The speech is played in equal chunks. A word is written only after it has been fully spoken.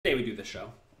this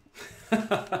show.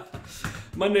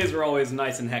 Mondays are always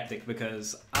nice and hectic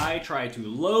because I try to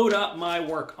load up my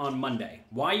work on Monday.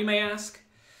 Why, you may ask?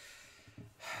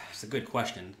 It's a good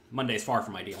question. Monday's far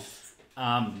from ideal.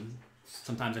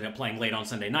 Sometimes I end up playing late on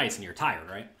Sunday nights and you're tired,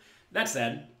 right? That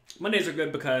said, Mondays are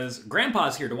good because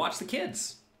Grandpa's here to watch the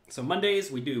kids. So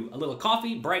Mondays, we do a little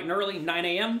coffee, bright and early, 9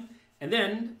 a.m., and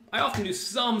then I often do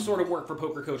some sort of work for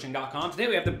pokercoaching.com. Today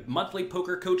we have the monthly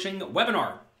poker coaching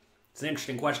webinar. It's an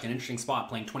interesting question, interesting spot,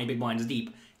 playing 20 big blinds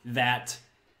deep, that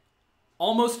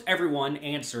almost everyone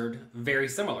answered very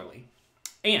similarly.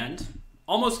 And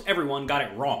almost everyone got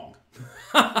it wrong.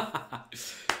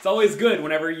 It's always good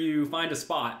whenever you find a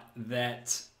spot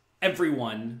that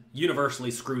everyone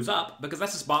universally screws up, because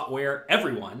that's a spot where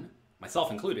everyone, myself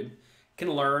included,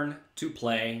 can learn to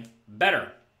play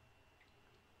better.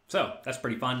 So that's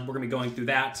pretty fun. We're going to be going through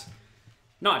that,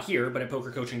 not here, but at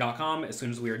pokercoaching.com as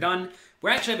soon as we are done.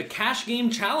 We actually have a cash game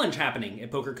challenge happening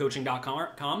at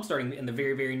pokercoaching.com starting in the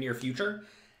very, very near future.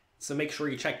 So make sure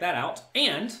you check that out.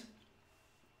 And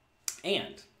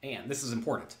this is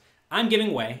important. I'm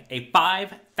giving away a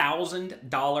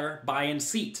 $5,000 buy-in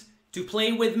seat to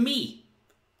play with me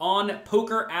on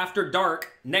Poker After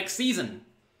Dark next season.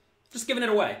 Just giving it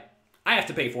away. I have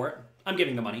to pay for it. I'm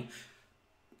giving the money.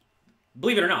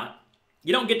 Believe it or not,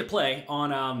 you don't get to play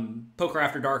on Poker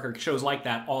After Dark or shows like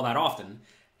that all that often.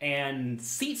 And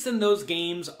seats in those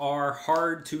games are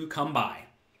hard to come by.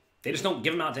 They just don't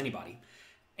give them out to anybody.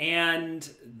 And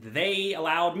they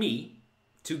allowed me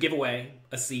to give away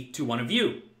a seat to one of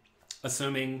you.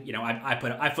 Assuming, you know, I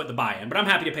put the buy-in, but I'm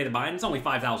happy to pay the buy-in. It's only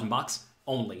 $5,000.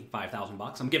 Only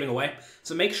 $5,000 I'm giving away.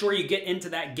 So make sure you get into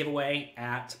that giveaway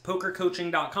at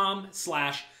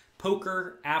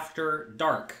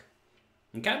pokercoaching.com/pokerafterdark.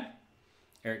 Okay?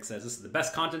 Eric says, this is the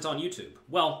best content on YouTube.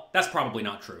 Well, that's probably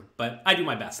not true, but I do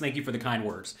my best. Thank you for the kind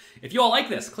words. If you all like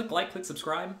this, click like, click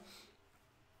subscribe.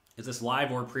 Is this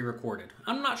live or pre-recorded?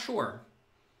 I'm not sure.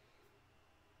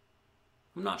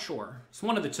 I'm not sure. It's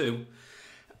one of the two.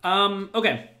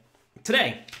 Okay,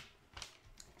 today,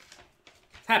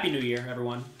 Happy New Year,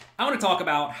 everyone. I want to talk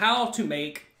about how to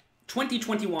make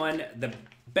 2021 the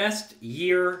best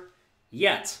year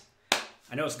yet.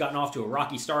 I know it's gotten off to a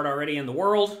rocky start already in the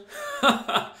world,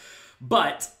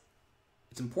 but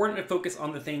it's important to focus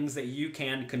on the things that you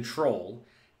can control.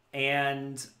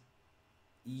 And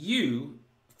you,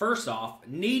 first off,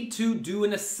 need to do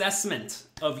an assessment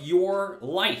of your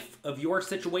life, of your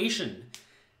situation,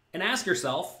 and ask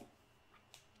yourself,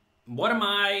 what am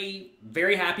I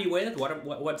very happy with?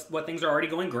 What things are already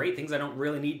going great? Things I don't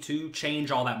really need to change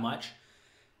all that much.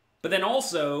 But then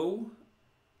also,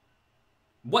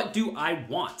 what do I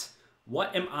want?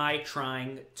 What am I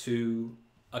trying to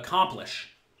accomplish,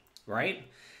 right?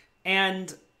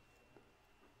 And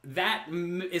that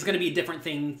is going to be a different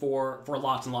thing for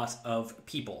lots and lots of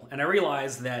people. And I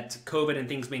realize that COVID and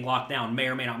things being locked down may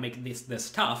or may not make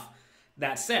this tough.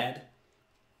 That said,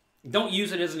 don't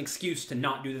use it as an excuse to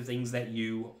not do the things that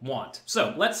you want.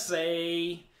 So let's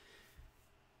say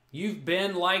you've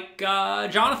been like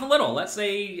Jonathan Little. Let's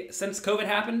say since COVID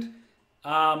happened,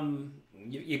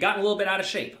 you got a little bit out of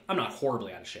shape. I'm not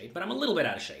horribly out of shape, but I'm a little bit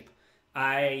out of shape.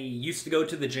 I used to go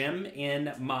to the gym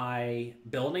in my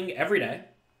building every day,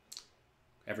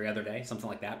 every other day, something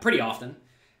like that, pretty often,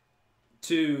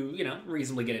 to, you know,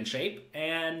 reasonably get in shape.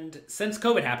 And since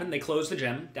COVID happened, they closed the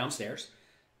gym downstairs.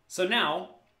 So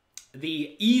now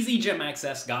the easy gym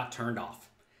access got turned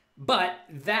off. But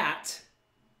that,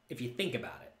 if you think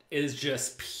about it, is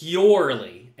just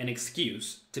purely an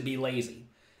excuse to be lazy.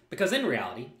 Because in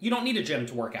reality, you don't need a gym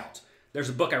to work out. There's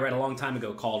a book I read a long time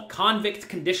ago called Convict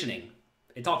Conditioning.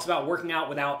 It talks about working out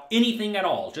without anything at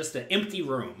all, just an empty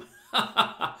room.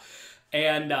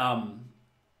 And I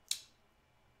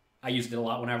used it a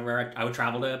lot whenever I would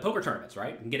travel to poker tournaments,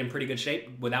 right? And get in pretty good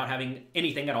shape without having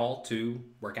anything at all to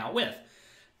work out with.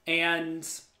 And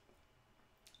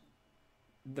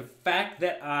the fact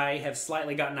that I have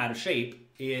slightly gotten out of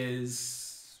shape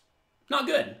is not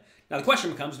good. Now the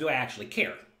question becomes, do I actually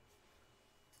care?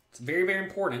 It's very, very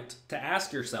important to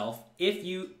ask yourself if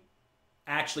you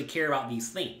actually care about these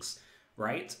things,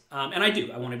 right? And I do.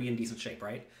 I want to be in decent shape,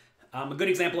 right? A good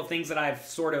example of things that I've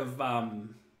sort of, I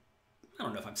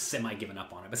don't know if I'm semi-given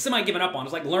up on it, but semi-given up on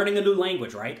is like learning a new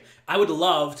language, right? I would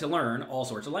love to learn all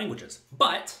sorts of languages,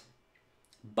 but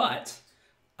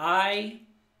I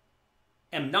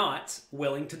am not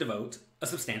willing to devote a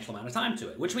substantial amount of time to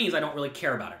it, which means I don't really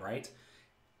care about it, right?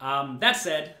 That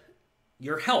said,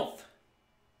 your health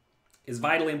is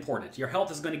vitally important. Your health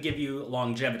is going to give you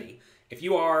longevity. If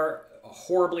you are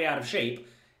horribly out of shape,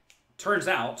 turns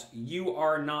out you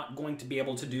are not going to be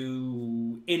able to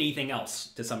do anything else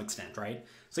to some extent, right?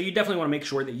 So you definitely want to make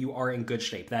sure that you are in good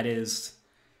shape. That is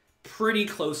pretty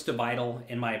close to vital,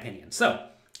 in my opinion. So,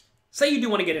 say you do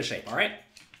want to get in shape, all right?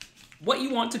 What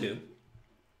you want to do,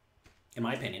 in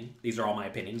my opinion, these are all my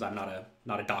opinions. I'm not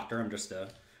a doctor. I'm just a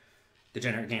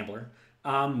degenerate gambler.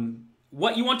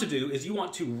 What you want to do is you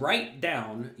want to write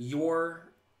down your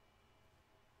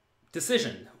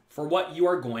decision for what you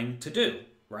are going to do,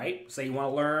 right? Say you want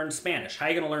to learn Spanish. How are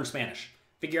you going to learn Spanish?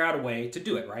 Figure out a way to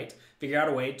do it, right? Figure out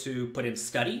a way to put in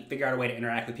study. Figure out a way to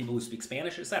interact with people who speak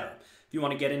Spanish, etc. If you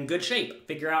want to get in good shape,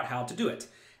 figure out how to do it.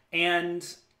 And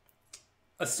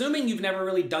assuming you've never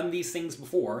really done these things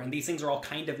before, and these things are all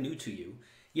kind of new to you,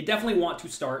 you definitely want to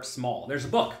start small. There's a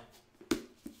book,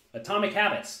 Atomic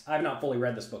Habits. I have not fully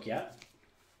read this book yet.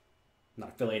 I'm not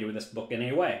affiliated with this book in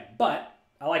any way, but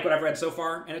I like what I've read so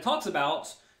far, and it talks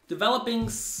about developing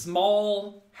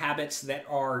small habits that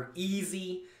are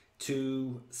easy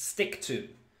to stick to.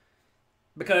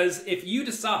 Because if you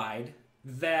decide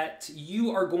that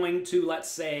you are going to, let's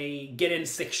say, get in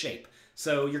sick shape,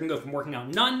 so you're going to go from working out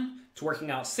none to working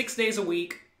out 6 days a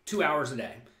week, 2 hours a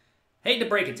day. Hate to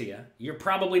break it to you, you're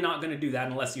probably not going to do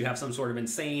that unless you have some sort of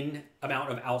insane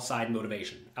amount of outside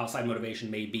motivation. Outside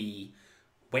motivation may be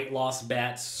weight loss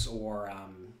bets or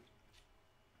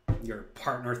your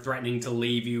partner threatening to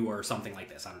leave you or something like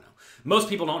this. I don't know. Most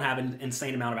people don't have an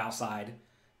insane amount of outside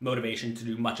motivation to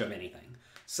do much of anything.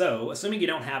 So, assuming you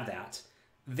don't have that,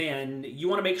 then you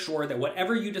want to make sure that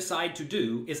whatever you decide to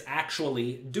do is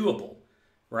actually doable,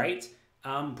 right?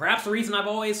 Perhaps the reason I've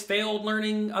always failed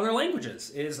learning other languages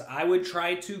is I would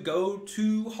try to go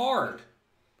too hard,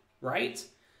 right?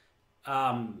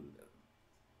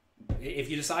 If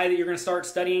you decide that you're going to start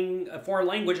studying a foreign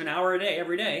language an hour a day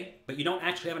every day, but you don't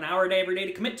actually have an hour a day every day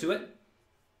to commit to it,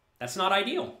 that's not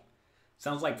ideal.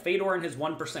 Sounds like Fedor and his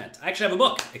 1%. I actually have a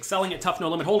book, Excelling at Tough No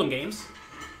Limit Hold'em Games.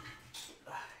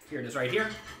 Here it is right here.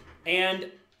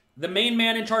 And the main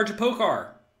man in charge of Pokar.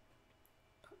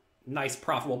 Nice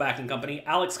profitable backing company.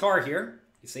 Alex Carr here.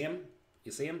 You see him?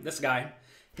 You see him? This guy.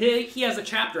 He has a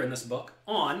chapter in this book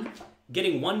on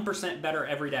getting 1% better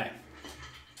every day.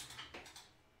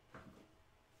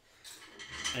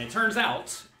 And it turns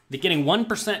out that getting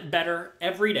 1% better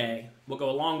every day will go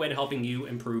a long way to helping you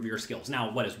improve your skills.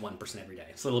 Now, what is 1% every day?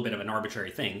 It's a little bit of an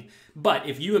arbitrary thing. But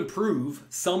if you improve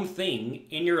something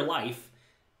in your life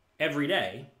every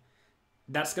day,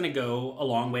 that's going to go a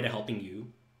long way to helping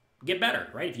you get better,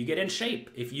 right? If you get in shape,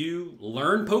 if you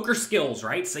learn poker skills,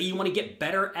 right? Say you want to get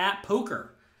better at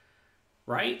poker,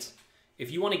 right?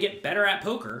 If you want to get better at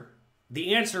poker,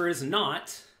 the answer is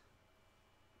not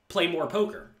play more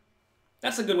poker.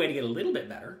 That's a good way to get a little bit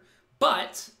better,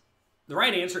 but the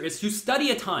right answer is to study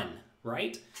a ton,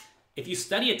 right? If you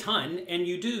study a ton and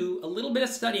you do a little bit of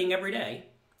studying every day,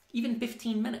 even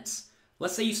 15 minutes.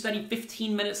 Let's say you study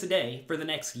 15 minutes a day for the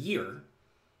next year.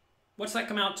 What's that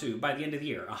come out to by the end of the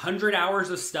year? 100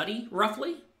 hours of study,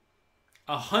 roughly?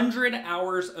 100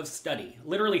 hours of study.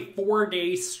 Literally 4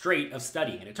 days straight of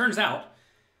studying. And it turns out,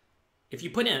 if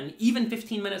you put in even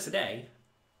 15 minutes a day,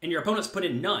 and your opponents put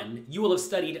in none, you will have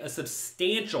studied a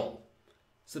substantial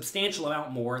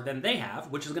amount more than they have,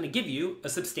 which is going to give you a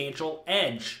substantial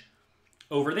edge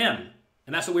over them.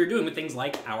 And that's what we're doing with things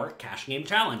like our Cash Game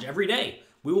Challenge. Every day,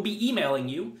 we will be emailing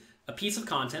you a piece of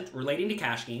content relating to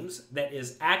cash games that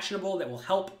is actionable, that will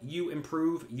help you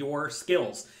improve your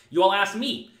skills. You all asked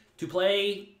me to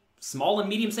play small and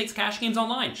medium stakes cash games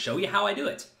online, show you how I do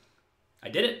it. I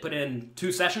did it, put in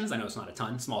 2 sessions. I know it's not a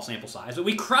ton, small sample size, but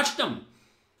we crushed them.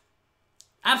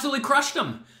 Absolutely crushed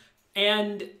them.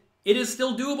 And it is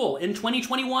still doable in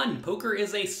 2021. Poker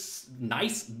is a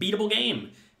nice, beatable game.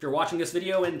 If you're watching this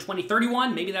video in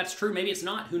 2031, maybe that's true, maybe it's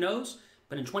not, who knows?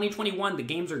 But in 2021, the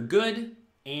games are good,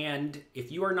 and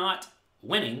if you are not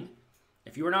winning,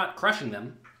 if you are not crushing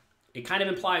them, it kind of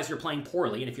implies you're playing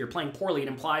poorly, and if you're playing poorly, it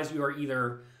implies you are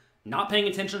either not paying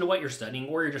attention to what you're studying,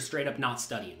 or you're just straight up not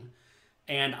studying.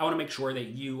 And I want to make sure that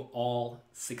you all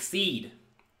succeed.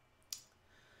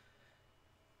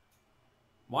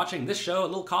 Watching this show, a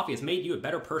little coffee has made you a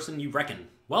better person, you reckon?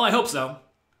 Well, I hope so.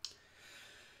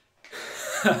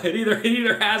 It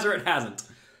either has or it hasn't.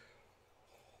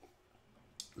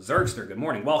 Zergster, good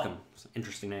morning, welcome. It's an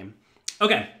interesting name.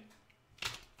 Okay,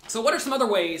 so what are some other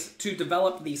ways to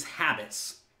develop these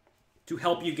habits to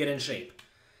help you get in shape?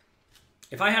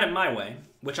 If I had it my way,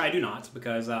 which I do not,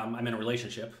 because I'm in a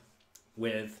relationship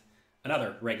with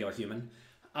another regular human,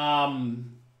 I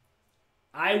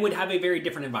would have a very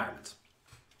different environment.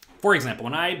 For example,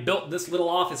 when I built this little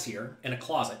office here in a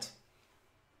closet,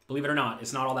 believe it or not,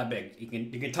 it's not all that big. You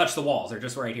can touch the walls. They're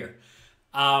just right here.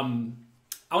 I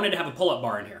wanted to have a pull-up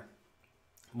bar in here.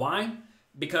 Why?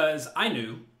 Because I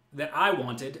knew that I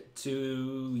wanted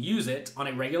to use it on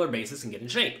a regular basis and get in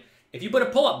shape. If you put a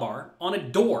pull-up bar on a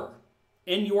door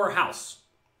in your house,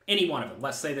 any one of them,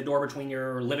 let's say the door between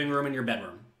your living room and your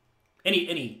bedroom,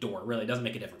 any door, really, doesn't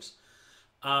make a difference.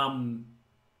 And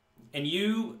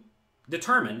you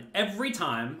determine every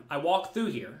time I walk through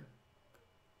here,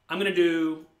 I'm going to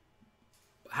do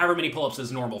however many pull-ups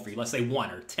is normal for you. Let's say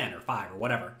 1 or 10 or 5 or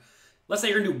whatever. Let's say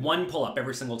you're going to do 1 pull-up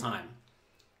every single time.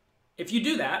 If you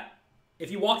do that,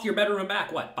 if you walk to your bedroom and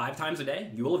back, 5 times a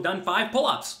day, you will have done 5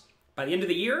 pull-ups. By the end of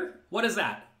the year, what is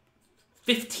that?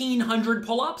 1,500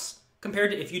 pull-ups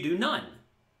compared to if you do none,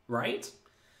 right?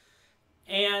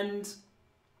 And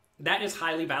that is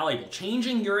highly valuable.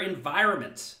 Changing your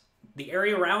environment, the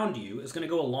area around you, is going to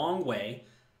go a long way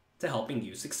to helping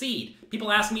you succeed.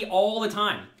 People ask me all the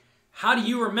time, how do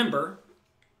you remember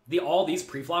all these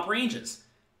pre-flop ranges?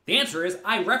 The answer is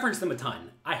I reference them a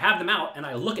ton. I have them out and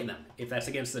I look at them. If that's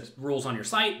against the rules on your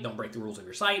site, don't break the rules of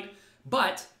your site.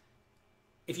 But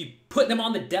if you put them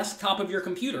on the desktop of your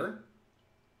computer,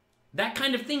 that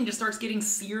kind of thing just starts getting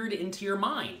seared into your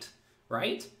mind,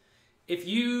 right? If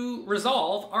you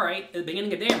resolve, all right, at the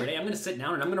beginning of the day every day, I'm going to sit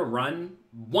down and I'm going to run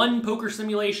 1 poker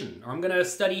simulation, or I'm going to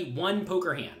study 1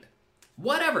 poker hand.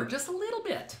 Whatever, just a little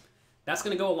bit. That's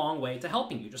going to go a long way to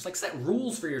helping you. Just like set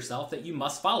rules for yourself that you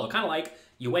must follow. Kind of like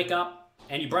you wake up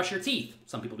and you brush your teeth.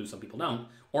 Some people do, some people don't.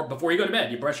 Or before you go to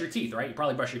bed, you brush your teeth, right? You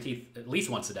probably brush your teeth at least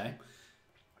once a day.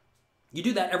 You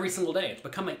do that every single day. It's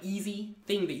become an easy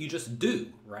thing that you just do,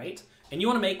 right? And you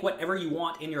want to make whatever you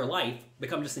want in your life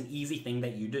become just an easy thing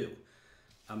that you do.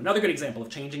 Another good example of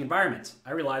changing environments.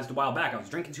 I realized a while back I was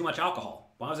drinking too much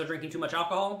alcohol. Why was I drinking too much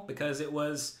alcohol? Because it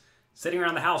was sitting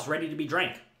around the house ready to be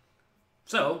drank.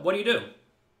 So, what do?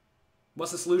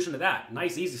 What's the solution to that?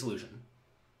 Nice, easy solution.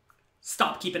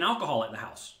 Stop keeping alcohol at the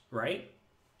house, right?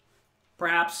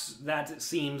 Perhaps that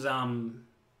seems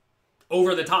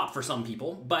over the top for some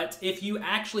people, but if you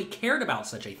actually cared about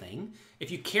such a thing,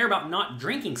 if you care about not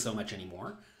drinking so much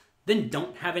anymore, then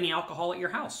don't have any alcohol at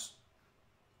your house.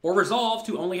 Or resolve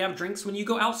to only have drinks when you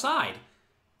go outside.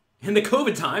 In the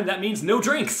COVID time, that means no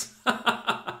drinks.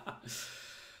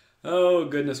 Oh,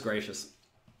 goodness gracious.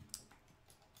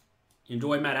 You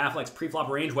enjoyed Matt Affleck's pre-flop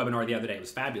range webinar the other day. It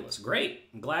was fabulous. Great.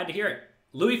 I'm glad to hear it.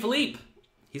 Louis Philippe.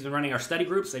 He's been running our study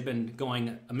groups. They've been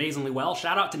going amazingly well.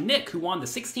 Shout out to Nick, who won the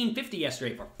 1650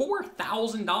 yesterday for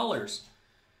 $4,000.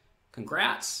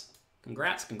 Congrats.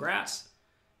 Congrats, congrats.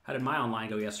 How did my online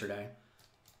go yesterday?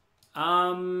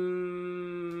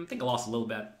 I think I lost a little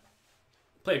bit.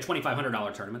 Played a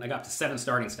 $2,500 tournament. I got to 7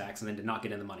 starting stacks and then did not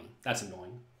get in the money. That's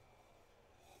annoying.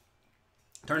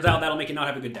 Turns out that'll make you not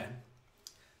have a good day.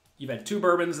 You've had 2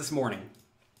 bourbons this morning.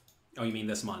 Oh, you mean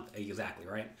this month. Exactly,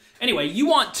 right? Anyway, you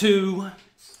want to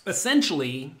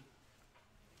essentially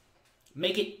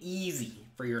make it easy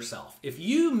for yourself. If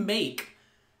you make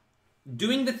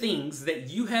doing the things that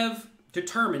you have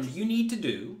determined you need to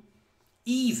do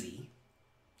easy,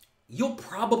 you'll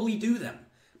probably do them.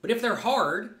 But if they're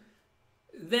hard,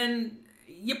 then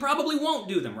you probably won't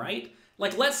do them, right?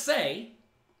 Like, let's say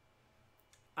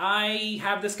I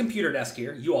have this computer desk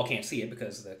here. You all can't see it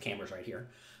because the camera's right here.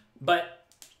 But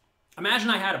imagine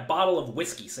I had a bottle of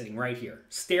whiskey sitting right here,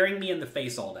 staring me in the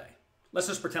face all day. Let's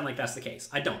just pretend like that's the case.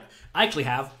 I don't. I actually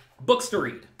have books to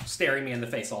read, staring me in the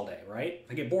face all day, right?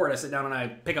 If I get bored, I sit down and I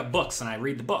pick up books and I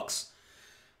read the books.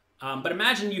 But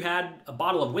imagine you had a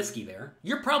bottle of whiskey there.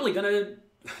 You're probably going to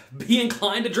be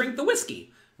inclined to drink the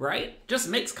whiskey, right? Just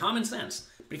makes common sense.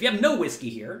 But if you have no whiskey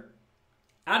here,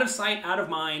 out of sight, out of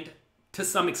mind, to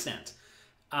some extent.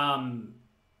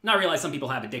 Now I realize some people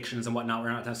have addictions and whatnot.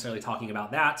 We're not necessarily talking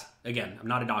about that. Again, I'm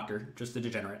not a doctor, just a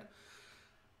degenerate.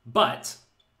 But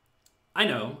I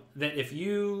know that if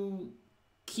you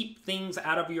keep things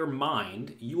out of your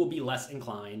mind, you will be less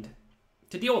inclined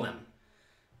to deal with them,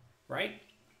 right?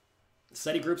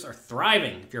 Study groups are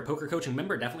thriving. If you're a poker coaching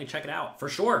member, definitely check it out. For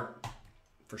sure.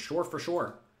 For sure, for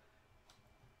sure.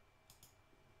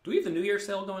 Do we have the New Year's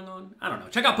sale going on? I don't know.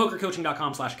 Check out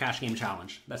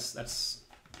pokercoaching.com/cashgamechallenge. That's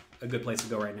a good place to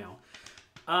go right now.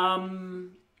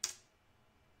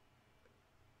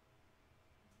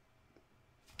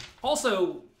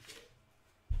 Also,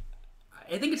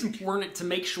 I think it's important to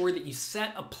make sure that you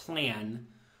set a plan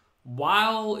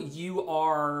while you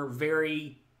are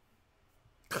very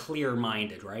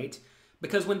clear-minded, right?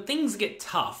 Because when things get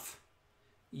tough,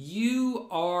 you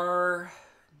are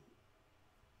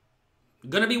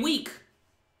gonna be weak.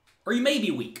 Or you may be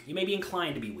weak. You may be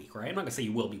inclined to be weak, right? I'm not gonna say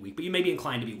you will be weak, but you may be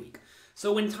inclined to be weak.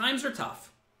 So when times are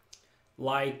tough,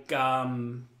 like,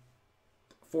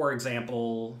 for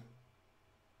example,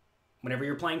 whenever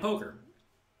you're playing poker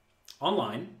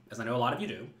online, as I know a lot of you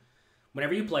do,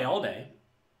 whenever you play all day,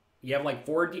 you have like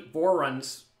four deep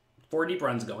runs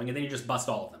going, and then you just bust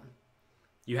all of them.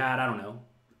 You had, I don't know,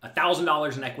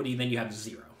 $1,000 in equity, then you have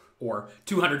zero, or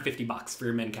 $250 for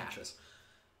your min cashes.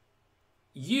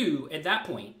 You, at that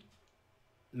point,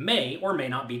 may or may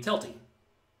not be tilty.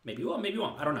 Maybe you will, maybe you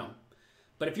won't, I don't know.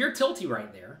 But if you're tilty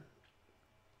right there,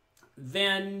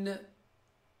 then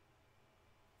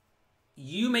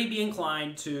you may be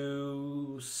inclined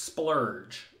to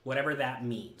splurge, whatever that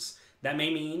means. That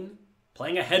may mean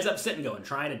playing a heads-up sit-and-go and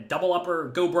trying to double up or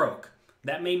go broke.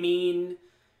 That may mean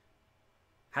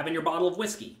having your bottle of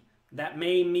whiskey. That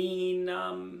may mean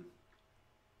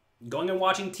going and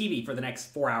watching TV for the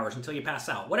next 4 hours until you pass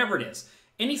out. Whatever it is.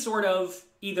 Any sort of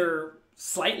either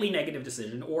slightly negative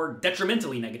decision or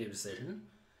detrimentally negative decision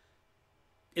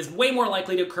is way more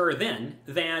likely to occur then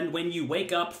than when you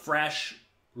wake up fresh,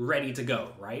 ready to go,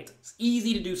 right? It's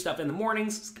easy to do stuff in the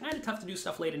mornings. It's kind of tough to do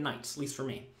stuff late at nights, at least for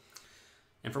me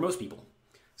and for most people.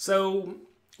 So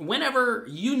whenever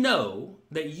you know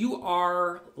that you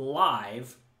are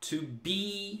live to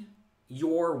be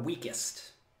your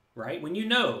weakest, right? When you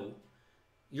know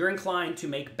you're inclined to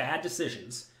make bad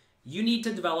decisions, you need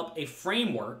to develop a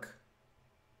framework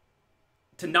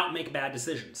to not make bad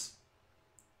decisions.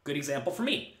 Good example for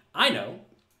me. I know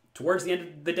towards the end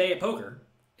of the day at poker,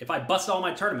 if I bust all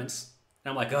my tournaments and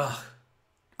I'm like, ugh,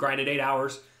 grinded 8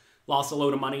 hours, lost a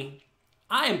load of money,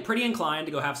 I am pretty inclined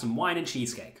to go have some wine and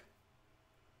cheesecake.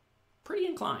 Pretty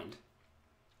inclined.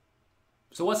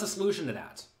 So what's the solution to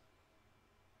that?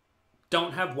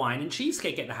 Don't have wine and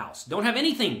cheesecake at the house. Don't have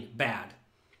anything bad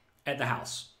at the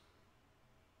house.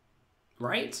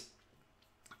 Right?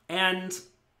 And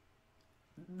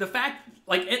the fact,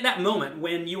 like at that moment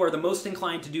when you are the most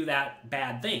inclined to do that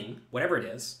bad thing, whatever it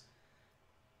is,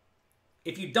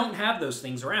 if you don't have those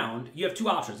things around, you have two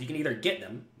options. You can either get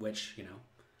them, which, you know,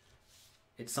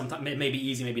 it's sometimes, it may be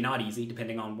easy, maybe not easy,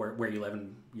 depending on where you live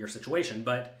in your situation,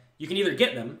 but you can either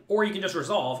get them, or you can just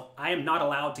resolve, I am not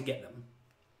allowed to get them.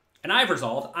 And I've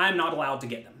resolved, I'm not allowed to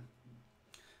get them.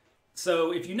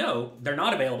 So if you know they're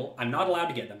not available, I'm not allowed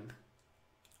to get them,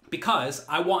 because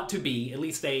I want to be at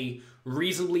least a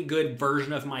reasonably good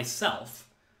version of myself.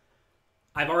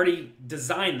 I've already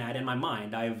designed that in my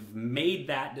mind. I've made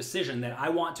that decision that I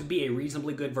want to be a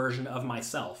reasonably good version of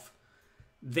myself.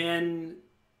 Then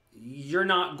you're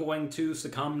not going to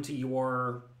succumb to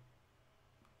your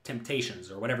temptations,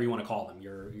 or whatever you want to call them,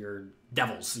 your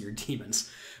devils, your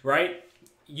demons, right?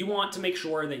 You want to make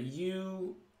sure that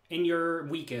you, in your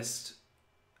weakest,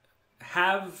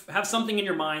 have something in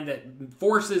your mind that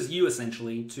forces you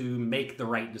essentially to make the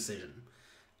right decision.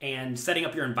 And setting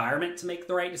up your environment to make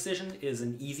the right decision is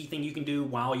an easy thing you can do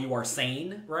while you are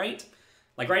sane, right?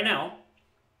 Like right now,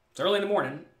 it's early in the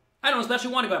morning. I don't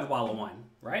especially want to go have a bottle of wine,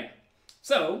 right?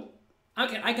 So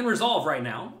I can resolve right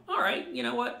now. All right, you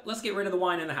know what? Let's get rid of the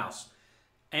wine in the house,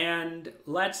 and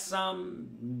let's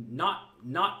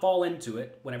not fall into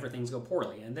it whenever things go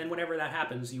poorly. And then whenever that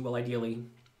happens, you will ideally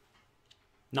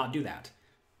not do that.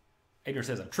 Edgar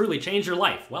says, "I've truly changed your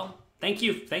life." Well, thank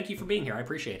you for being here. I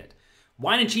appreciate it.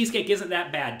 Wine and cheesecake isn't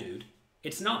that bad, dude.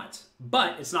 It's not,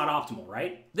 but it's not optimal,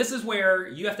 right? This is where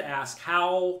you have to ask,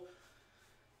 how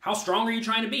strong are you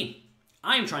trying to be?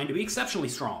 I am trying to be exceptionally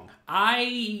strong.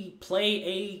 I play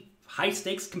a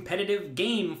high-stakes competitive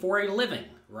game for a living,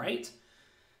 right?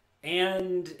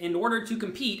 And in order to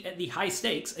compete at the high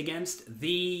stakes against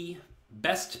the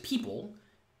best people,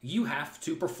 you have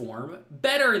to perform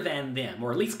better than them,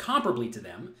 or at least comparably to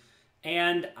them.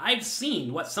 And I've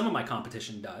seen what some of my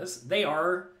competition does. They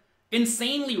are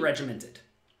insanely regimented.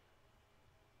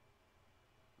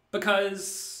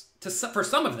 Because for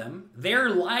some of them, their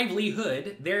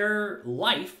livelihood, their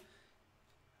life,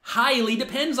 highly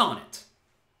depends on it.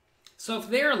 So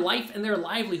if their life and their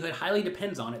livelihood highly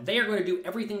depends on it, they are going to do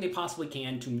everything they possibly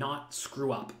can to not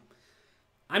screw up.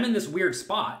 I'm in this weird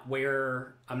spot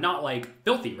where I'm not like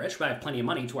filthy rich, but I have plenty of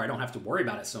money to where I don't have to worry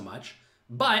about it so much.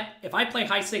 But if I play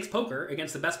high-stakes poker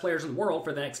against the best players in the world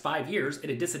for the next 5 years at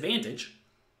a disadvantage,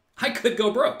 I could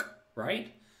go broke,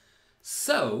 right?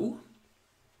 So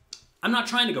I'm not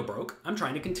trying to go broke. I'm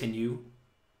trying to continue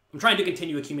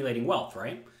accumulating wealth,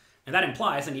 right? And that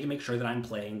implies I need to make sure that I'm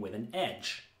playing with an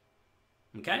edge.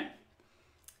 Okay?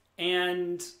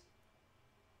 And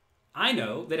I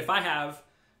know that if I have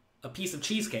a piece of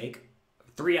cheesecake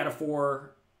 3 out of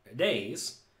 4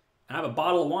 days, and I have a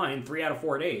bottle of wine 3 out of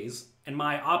 4 days, and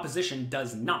my opposition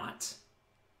does not,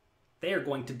 they are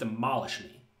going to demolish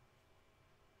me.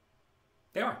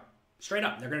 They are. Straight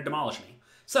up. They're going to demolish me.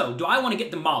 So, do I want to get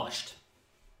demolished?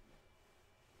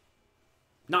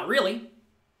 Not really.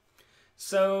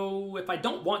 So if I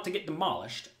don't want to get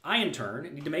demolished, I in turn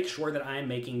need to make sure that I am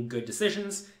making good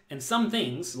decisions, and some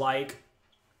things like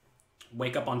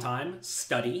wake up on time,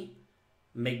 study,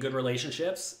 make good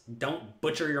relationships, don't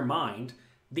butcher your mind.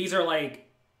 These are like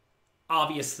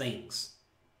obvious things,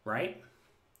 right?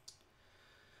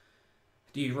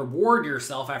 Do you reward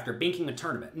yourself after binking a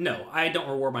tournament? No, I don't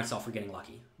reward myself for getting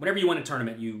lucky. Whenever you win a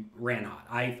tournament, you ran hot.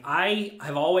 I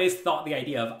have always thought the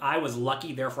idea of I was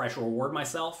lucky, therefore I should reward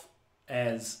myself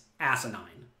as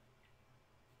asinine.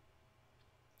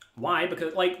 Why?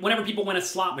 Because, like, whenever people win a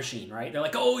slot machine, right? They're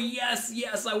like, oh, yes,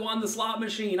 I won the slot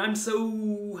machine. I'm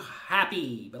so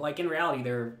happy. But, like, in reality,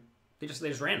 they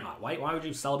just ran hot. Why would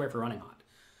you celebrate for running hot?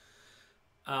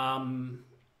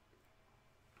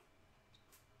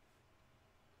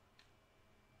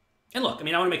 And look, I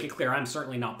mean, I want to make it clear, I'm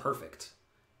certainly not perfect.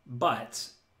 But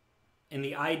in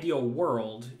the ideal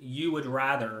world, you would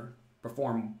rather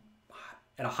perform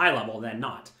at a high level than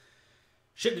not.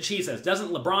 Ship the Cheese says, doesn't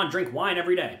LeBron drink wine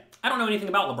every day? I don't know anything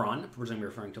about LeBron. Presumably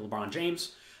referring to LeBron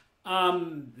James.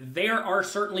 There are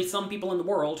certainly some people in the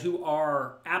world who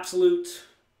are absolute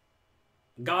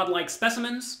godlike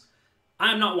specimens.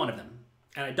 I'm not one of them.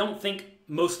 And I don't think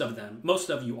most of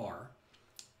you are.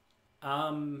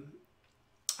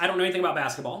 I don't know anything about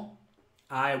basketball.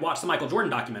 I watched the Michael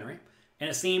Jordan documentary, and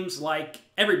it seems like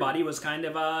everybody was kind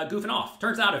of goofing off.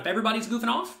 Turns out if everybody's goofing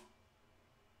off,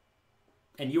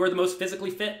 and you are the most physically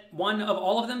fit one of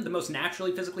all of them, the most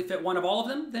naturally physically fit one of all of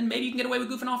them, then maybe you can get away with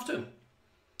goofing off too.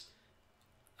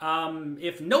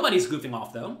 If nobody's goofing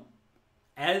off, though,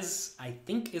 as I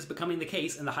think is becoming the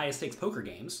case in the highest stakes poker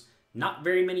games, not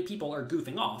very many people are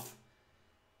goofing off,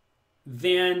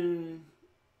 then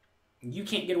you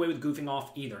can't get away with goofing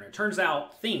off either. And it turns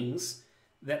out things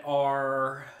that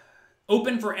are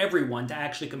open for everyone to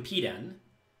actually compete in,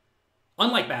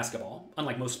 unlike basketball,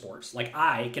 unlike most sports, like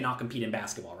I cannot compete in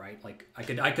basketball, right? Like I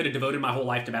could have devoted my whole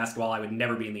life to basketball. I would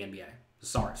never be in the NBA.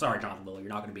 Sorry, Jonathan Little, you're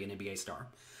not going to be an NBA star.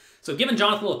 So given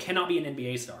Jonathan Little cannot be an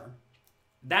NBA star,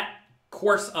 that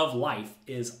course of life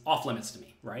is off limits to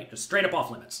me, right? Just straight up off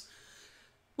limits,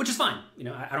 which is fine. You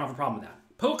know, I don't have a problem with that.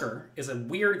 Poker is a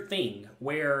weird thing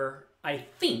where I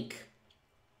think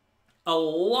a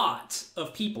lot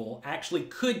of people actually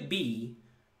could be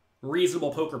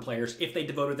reasonable poker players if they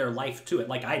devoted their life to it,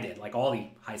 like I did, like all the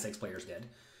high-stakes players did.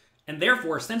 And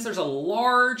therefore, since there's a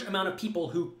large amount of people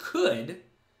who could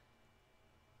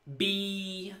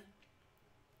be,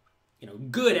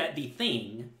 good at the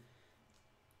thing,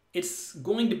 it's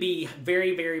going to be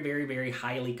very, very, very, very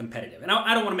highly competitive. And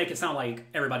I don't want to make it sound like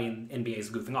everybody in NBA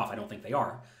is goofing off. I don't think they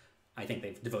are. I think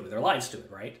they've devoted their lives to it,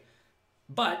 right?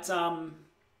 But, I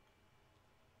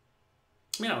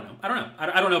mean, I don't know.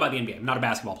 I don't know about the NBA. I'm not a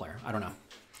basketball player. I don't know.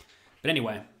 But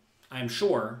anyway, I'm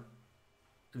sure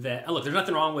that, look, there's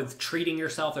nothing wrong with treating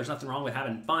yourself. There's nothing wrong with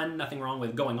having fun. Nothing wrong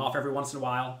with going off every once in a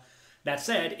while. That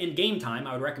said, in game time,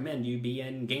 I would recommend you be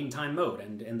in game time mode.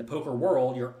 And in the poker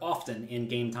world, you're often in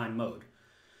game time mode.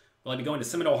 Will I be going to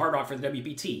Seminole Hard Rock for the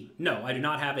WPT? No, I do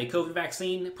not have a COVID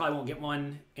vaccine. Probably won't get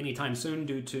one anytime soon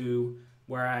due to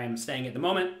where I'm staying at the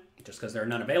moment, just because there are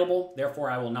none available.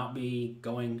 Therefore, I will not be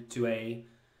going to a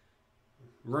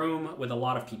room with a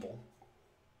lot of people.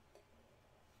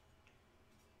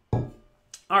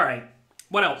 All right.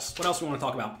 What else? What else do we want to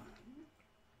talk about?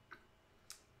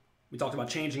 We talked about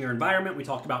changing your environment. We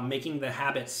talked about making the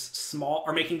habits small,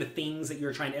 or making the things that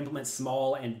you're trying to implement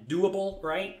small and doable,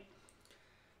 right?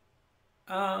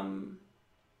 Oh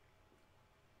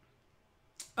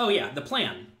yeah, the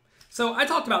plan. So I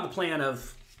talked about the plan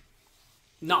of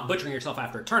not butchering yourself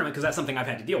after a tournament, because that's something I've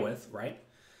had to deal with, right?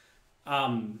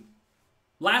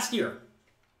 Last year,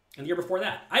 and the year before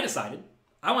that, I decided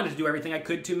I wanted to do everything I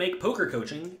could to make poker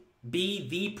coaching be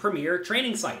the premier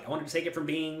training site. I wanted to take it from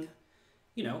being,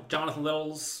 Jonathan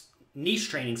Little's niche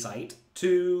training site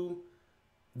to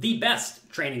the best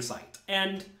training site.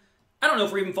 And I don't know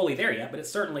if we're even fully there yet, but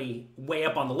it's certainly way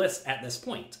up on the list at this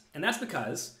point. And that's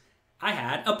because I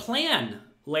had a plan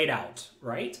laid out,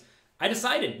 right? I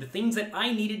decided the things that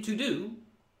I needed to do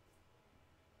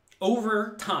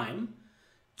over time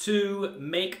to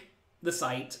make the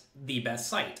site the best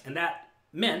site. And that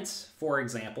meant, for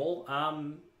example,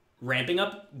 ramping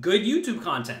up good YouTube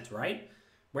content, right?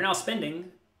 We're now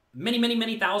spending many, many,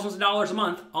 many thousands of dollars a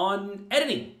month on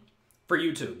editing for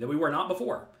YouTube that we were not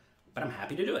before. But I'm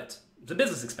happy to do it. It's a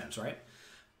business expense, right?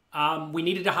 We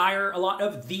needed to hire a lot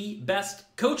of the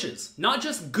best coaches, not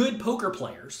just good poker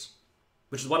players,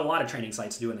 which is what a lot of training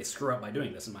sites do, and they screw up by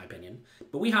doing this, in my opinion.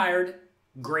 But we hired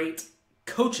great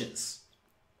coaches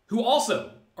who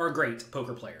also are great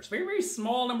poker players. Very, very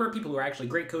small number of people who are actually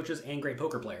great coaches and great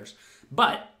poker players.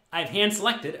 But I've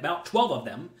hand-selected about 12 of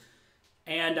them,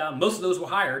 and most of those were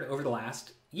hired over the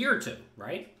last year or two,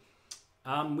 right?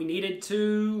 We needed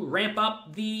to ramp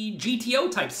up the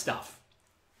GTO type stuff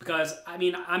because, I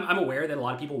mean, I'm aware that a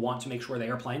lot of people want to make sure they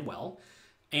are playing well,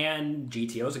 and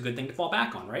GTO is a good thing to fall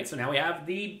back on, right? So now we have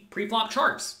the pre-flop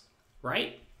charts,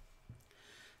 right?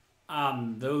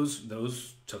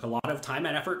 Those took a lot of time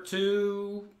and effort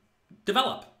to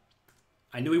develop.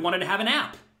 I knew we wanted to have an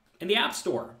app in the App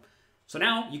Store. So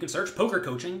now you can search poker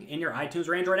coaching in your iTunes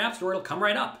or Android App Store. It'll come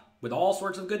right up with all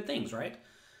sorts of good things, right?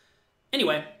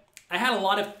 Anyway, I had a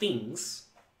lot of things,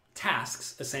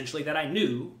 tasks, essentially, that I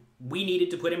knew we needed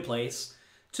to put in place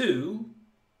to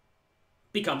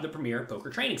become the premier poker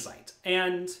training site.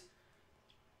 And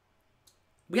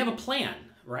we have a plan,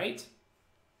 right?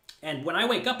 And when I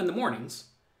wake up in the mornings,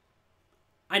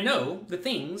 I know the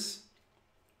things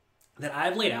that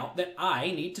I've laid out that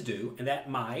I need to do and that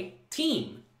my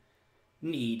team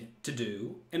need to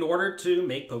do in order to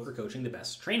make poker coaching the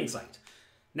best training site.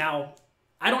 Now,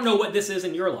 I don't know what this is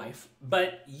in your life,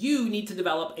 but you need to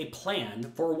develop a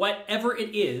plan for whatever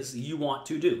it is you want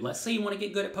to do. Let's say you want to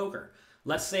get good at poker.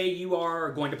 Let's say you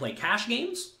are going to play cash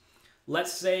games.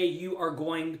 Let's say you are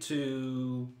going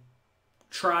to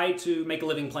try to make a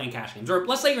living playing cash games. Or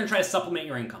let's say you're going to try to supplement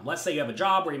your income. Let's say you have a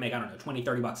job where you make, I don't know, 20,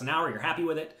 30 bucks an hour. You're happy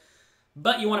with it.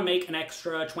 But you want to make an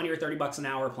extra 20 or 30 bucks an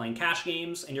hour playing cash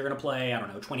games, and you're going to play, I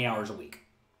don't know, 20 hours a week,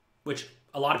 which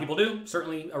a lot of people do.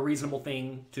 Certainly a reasonable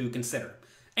thing to consider.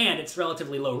 And it's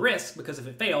relatively low risk because if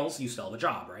it fails, you still have a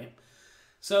job, right?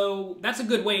 So that's a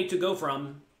good way to go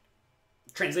from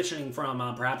transitioning from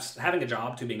perhaps having a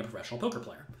job to being a professional poker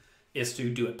player, is to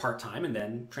do it part-time and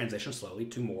then transition slowly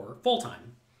to more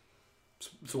full-time.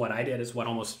 So what I did is what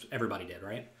almost everybody did,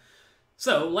 right?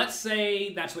 So let's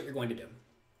say that's what you're going to do.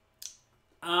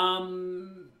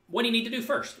 What do you need to do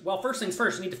first? Well, first things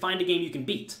first, you need to find a game you can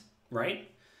beat, right?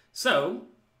 So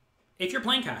if you're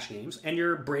playing cash games and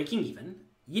you're breaking even,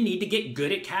 you need to get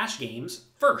good at cash games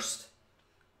first.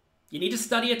 You need to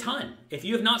study a ton. If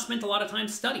you have not spent a lot of time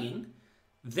studying,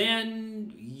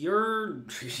 then you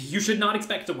should not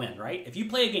expect to win, right? If you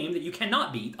play a game that you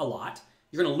cannot beat a lot,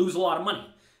 you're going to lose a lot of money.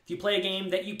 If you play a game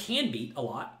that you can beat a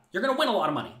lot, you're going to win a lot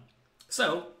of money.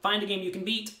 So find a game you can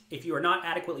beat. If you are not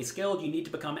adequately skilled, you need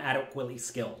to become adequately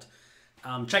skilled.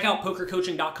 Check out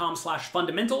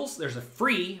pokercoaching.com/fundamentals. There's a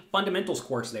free fundamentals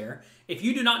course there. If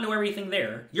you do not know everything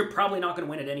there, you're probably not going to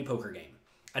win at any poker game.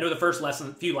 I know the first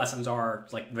few lessons are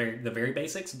like the very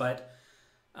basics, but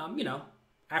you know,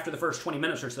 after the first 20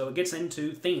 minutes or so, it gets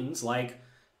into things like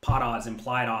pot odds,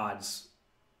 implied odds,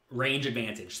 range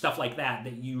advantage, stuff like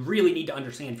that you really need to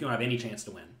understand if you don't have any chance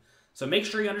to win. So make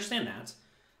sure you understand that.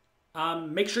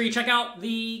 Make sure you check out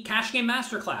the Cash Game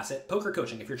Masterclass at Poker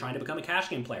Coaching if you're trying to become a cash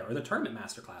game player, or the Tournament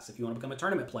Masterclass if you want to become a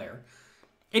tournament player.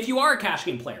 If you are a cash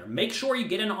game player, make sure you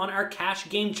get in on our Cash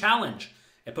Game Challenge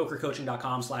at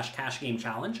pokercoaching.com/cash game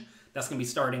challenge. That's going to be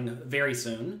starting very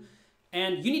soon.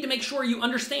 And you need to make sure you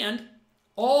understand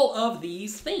all of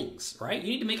these things, right? You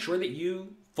need to make sure that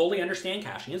you fully understand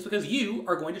cash games because you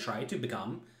are going to try to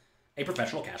become a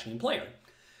professional cash game player.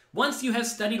 Once you have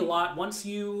studied a lot, once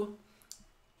you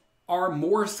are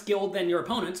more skilled than your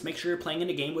opponents, make sure you're playing in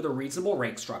a game with a reasonable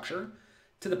rake structure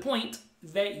to the point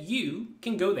that you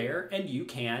can go there and you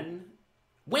can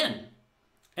win.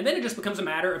 And then it just becomes a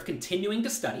matter of continuing to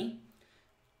study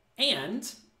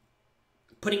and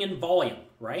putting in volume,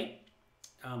 right?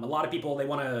 A lot of people, they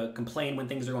want to complain when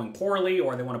things are going poorly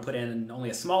or they want to put in only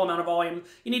a small amount of volume.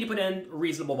 You need to put in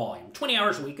reasonable volume. 20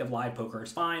 hours a week of live poker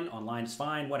is fine. Online is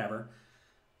fine, whatever.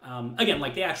 Again,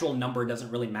 like the actual number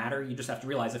doesn't really matter. You just have to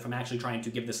realize if I'm actually trying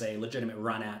to give this a legitimate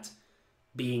run at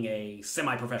being a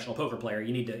semi-professional poker player,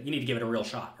 you need to give it a real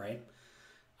shot, right?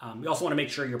 You also want to make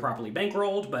sure you're properly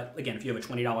bankrolled, but again, if you have a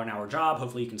 $20 an hour job,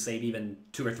 hopefully you can save even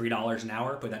 $2 or $3 an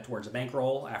hour, put that towards a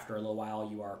bankroll. After a little while,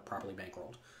 you are properly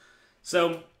bankrolled.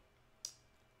 So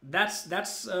that's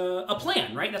a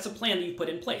plan, right? That's a plan that you put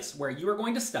in place where you are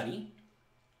going to study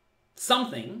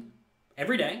something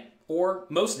every day or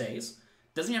most days.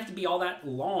 Doesn't have to be all that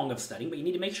long of studying, but you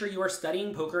need to make sure you are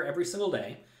studying poker every single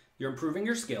day. You're improving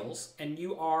your skills, and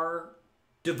you are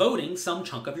devoting some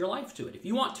chunk of your life to it. If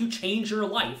you want to change your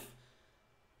life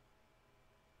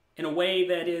in a way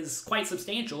that is quite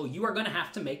substantial, you are going to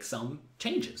have to make some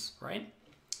changes, right?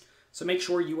 So make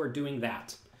sure you are doing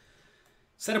that.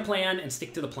 Set a plan and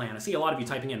stick to the plan. I see a lot of you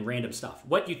typing in random stuff.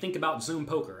 What do you think about Zoom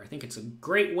poker? I think it's a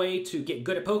great way to get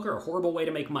good at poker, a horrible way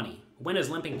to make money. When is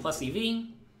limping plus EV?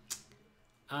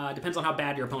 Depends on how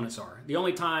bad your opponents are. The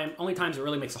only times it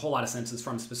really makes a whole lot of sense is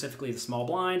from specifically the small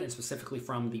blind and specifically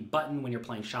from the button when you're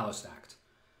playing shallow stacked.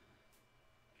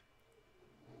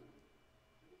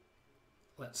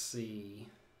 Let's see.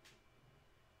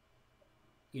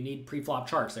 You need pre-flop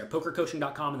charts there.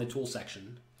 Pokercoaching.com in the tool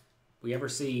section. We ever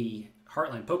see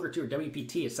Heartland, Poker Tour,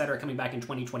 WPT, etc. coming back in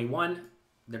 2021?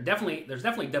 There's definitely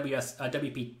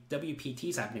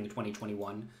WPTs happening in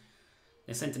 2021.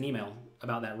 I sent an email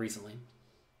about that recently.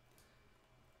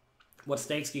 What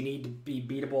stakes do you need to be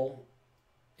beatable?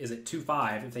 Is it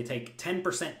 2-5 if they take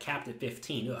 10% capped at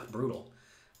 15? Ugh, brutal.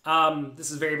 This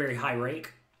is very, very high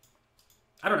rake.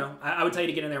 I don't know. I would tell you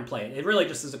to get in there and play it. It really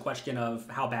just is a question of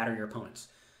how bad are your opponents.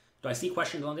 Do I see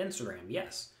questions on Instagram?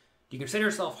 Yes. Do you consider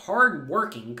yourself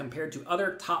hard-working compared to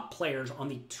other top players on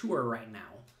the tour right now?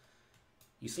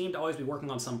 You seem to always be working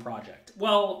on some project.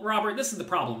 Well, Robert, this is the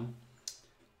problem.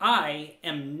 I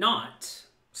am not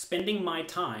spending my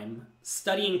time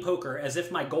studying poker as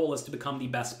if my goal is to become the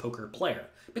best poker player.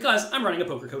 Because I'm running a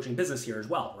poker coaching business here as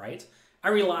well, right? I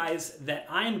realize that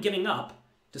I am giving up,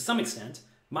 to some extent,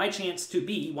 my chance to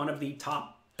be one of the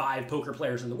top 5 poker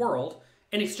players in the world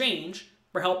in exchange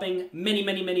for helping many,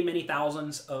 many, many, many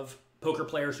thousands of poker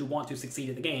players who want to succeed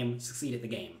at the game succeed at the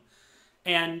game.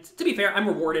 And to be fair, I'm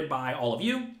rewarded by all of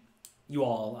you. You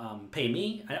all pay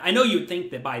me. I know you'd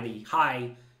think that by the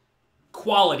high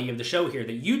quality of the show here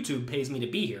that YouTube pays me to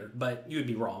be here, but you would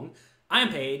be wrong. I am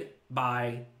paid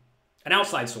by an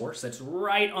outside source that's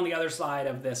right on the other side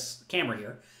of this camera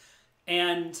here.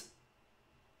 And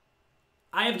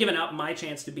I have given up my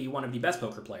chance to be one of the best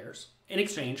poker players in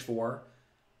exchange for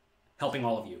helping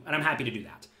all of you. And I'm happy to do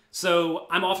that. So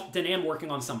I'm often am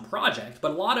working on some project,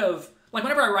 but a lot of, like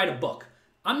whenever I write a book,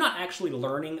 I'm not actually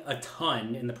learning a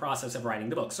ton in the process of writing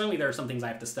the book. Certainly there are some things I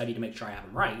have to study to make sure I have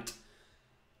them right.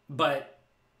 But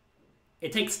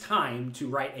it takes time to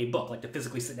write a book, like to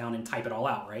physically sit down and type it all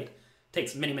out, right? It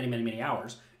takes many, many, many, many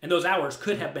hours. And those hours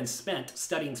could have been spent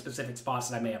studying specific spots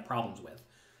that I may have problems with,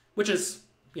 which is,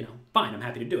 you know, fine. I'm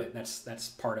happy to do it. That's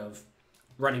part of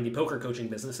running the poker coaching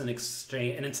business and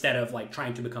instead of like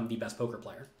trying to become the best poker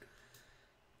player.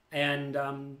 And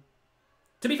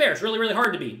to be fair, it's really, really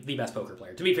hard to be the best poker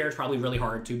player. To be fair, it's probably really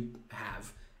hard to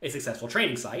have a successful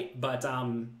training site, but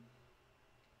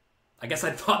I guess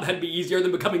I thought that'd be easier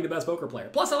than becoming the best poker player.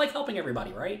 Plus, I like helping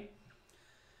everybody, right?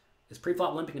 Is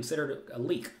pre-flop limping considered a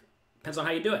leak? Depends on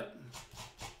how you do it.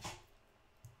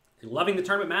 You're loving the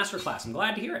tournament masterclass. I'm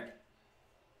glad to hear it.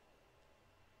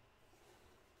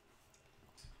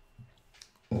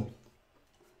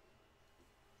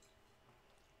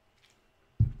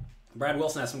 Brad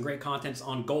Wilson has some great contents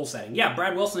on goal setting. Yeah,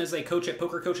 Brad Wilson is a coach at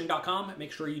pokercoaching.com.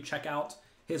 Make sure you check out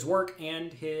his work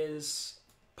and his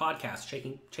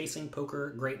podcast, Chasing Poker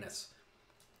Greatness.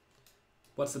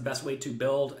 What's the best way to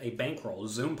build a bankroll?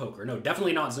 Zoom poker. No,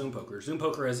 definitely not Zoom poker. Zoom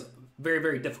poker is very,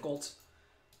 very difficult.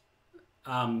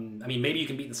 I mean, maybe you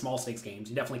can beat the small stakes games.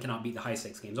 You definitely cannot beat the high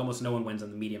stakes games. Almost no one wins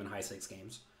in the medium and high stakes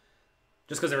games.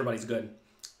 Just because everybody's good.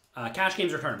 Cash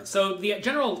games or tournaments. So the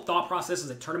general thought process is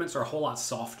that tournaments are a whole lot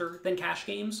softer than cash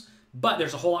games, but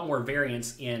there's a whole lot more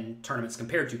variance in tournaments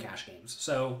compared to cash games.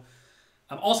 So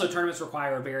also tournaments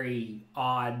require a very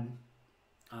odd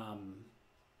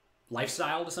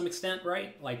lifestyle to some extent,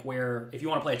 right? Like where if you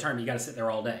want to play a tournament, you got to sit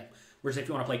there all day. Whereas if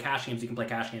you want to play cash games, you can play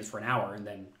cash games for an hour and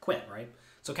then quit, right?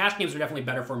 So cash games are definitely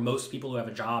better for most people who have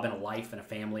a job and a life and a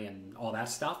family and all that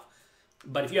stuff.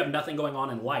 But if you have nothing going on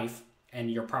in life and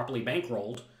you're properly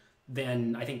bankrolled,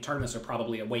 then I think tournaments are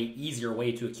probably a way easier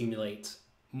way to accumulate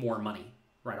more money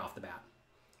right off the bat.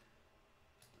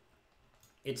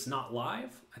 It's not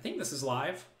live? I think this is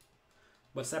live.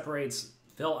 What separates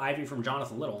Phil Ivey from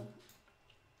Jonathan Little?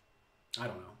 I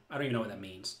don't know. I don't even know what that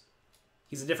means.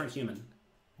 He's a different human.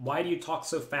 Why do you talk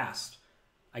so fast?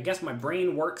 I guess my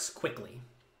brain works quickly.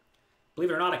 Believe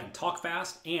it or not, I can talk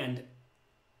fast and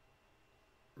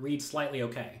read slightly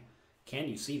okay. Can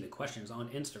you see the questions on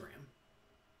Instagram?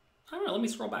 I don't know. Let me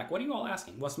scroll back. What are you all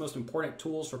asking? What's the most important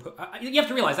tools for... you have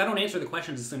to realize I don't answer the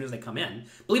questions as soon as they come in.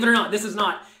 Believe it or not, this is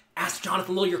not ask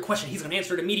Jonathan Little your question. He's going to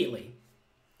answer it immediately.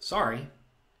 Sorry.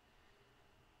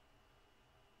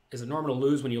 Is it normal to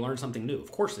lose when you learn something new?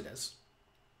 Of course it is.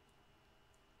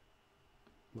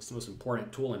 What's the most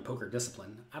important tool in poker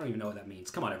discipline? I don't even know what that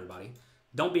means. Come on, everybody.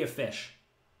 Don't be a fish.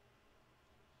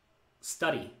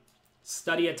 Study.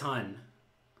 Study a ton.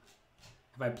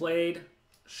 Have I played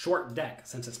short deck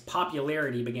since its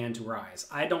popularity began to rise?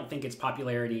 I don't think its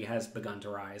popularity has begun to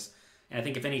rise. And I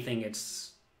think, if anything,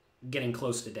 it's getting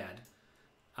close to dead.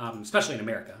 Especially in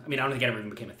America. I mean, I don't think it ever even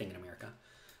became a thing in America.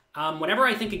 Whenever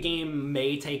I think a game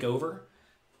may take over,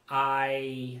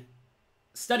 I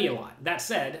study a lot. That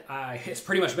said, it's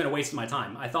pretty much been a waste of my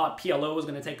time. I thought PLO was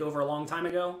going to take over a long time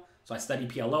ago, so I studied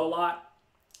PLO a lot.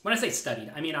 When I say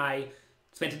studied, I mean I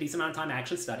spent a decent amount of time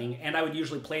actually studying, and I would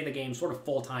usually play the game sort of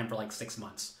full time for like 6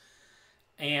 months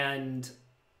and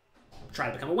try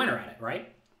to become a winner at it,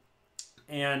 right?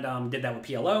 And did that with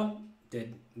PLO,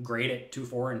 did great at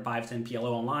 2-4 and 5-10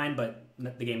 PLO online, but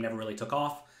the game never really took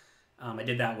off. I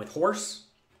did that with Horse,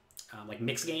 like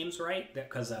mixed games, right?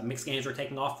 Because mixed games were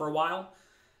taking off for a while,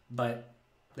 but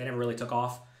they never really took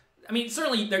off. I mean,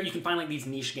 certainly there you can find like these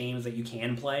niche games that you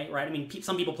can play, right? I mean,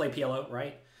 some people play PLO,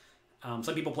 right?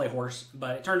 Some people play Horse,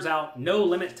 but it turns out No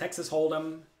Limit Texas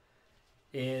Hold'em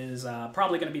is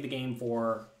probably going to be the game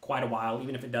for quite a while,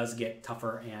 even if it does get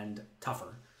tougher and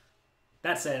tougher.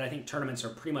 That said, I think tournaments are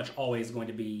pretty much always going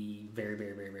to be very,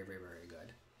 very, very, very, very, very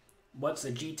good. What's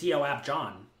a GTO app,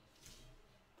 John?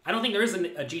 I don't think there is a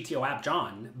GTO app,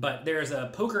 John, but there's a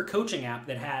poker coaching app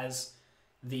that has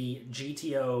the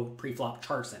GTO preflop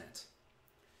charts in it.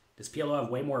 Does PLO have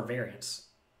way more variance?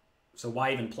 So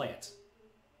why even play it?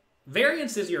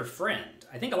 Variance is your friend.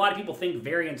 I think a lot of people think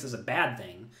variance is a bad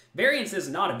thing. Variance is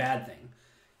not a bad thing.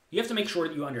 You have to make sure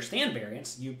that you understand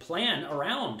variance. You plan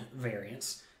around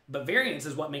variance, but variance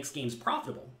is what makes games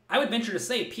profitable. I would venture to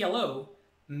say PLO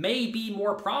may be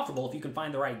more profitable if you can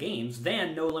find the right games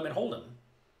than No Limit Hold'em.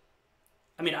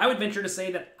 I mean, I would venture to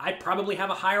say that I probably have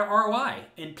a higher ROI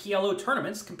in PLO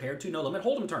tournaments compared to No Limit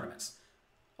Hold'em tournaments.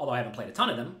 Although I haven't played a ton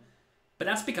of them. But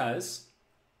that's because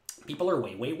people are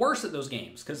way, way worse at those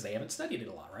games because they haven't studied it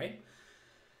a lot, right?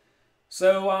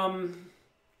 So,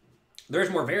 there's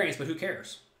more variance, but who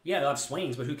cares? Yeah, they'll have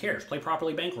swings, but who cares? Play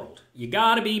properly bankrolled. You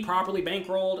gotta be properly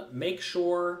bankrolled. Make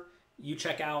sure you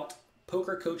check out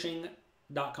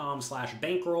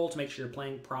pokercoaching.com/bankroll to make sure you're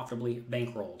playing profitably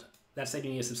bankrolled. That said,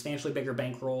 you need a substantially bigger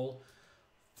bankroll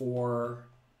for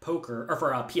poker, or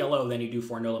for PLO than you do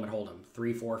for No Limit Hold'em.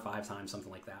 3, 4, 5 times, something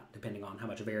like that, depending on how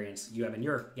much variance you have in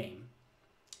your game.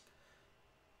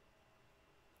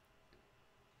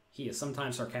 He is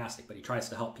sometimes sarcastic, but he tries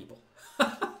to help people.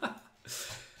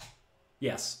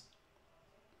 Yes.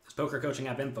 Does poker coaching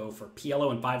have info for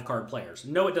PLO and 5-card players?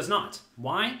 No, it does not.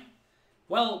 Why?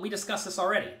 Well, we discussed this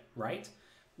already, right?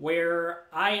 Where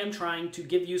I am trying to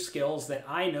give you skills that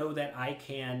I know that I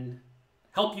can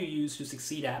help you use to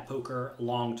succeed at poker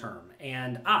long term.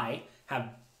 And I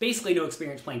have basically no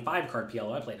experience playing 5-card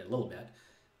PLO. I played it a little bit.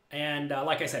 And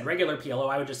like I said, regular PLO,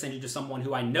 I would just send you to someone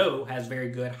who I know has very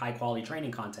good, high-quality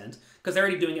training content because they're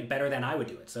already doing it better than I would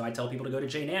do it. So I tell people to go to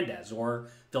Jay Nandez or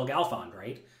Phil Galfond,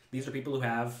 right? These are people who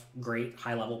have great,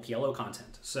 high-level PLO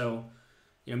content. So,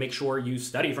 you know, make sure you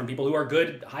study from people who are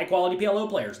good, high-quality PLO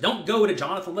players. Don't go to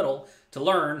Jonathan Little to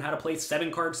learn how to play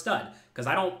 7-card stud because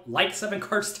I don't like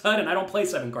 7-card stud and I don't play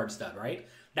 7-card stud, right?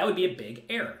 That would be a big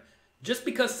error. Just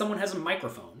because someone has a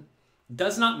microphone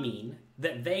does not mean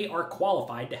that they are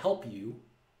qualified to help you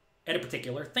at a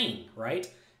particular thing,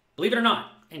 right? Believe it or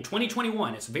not, in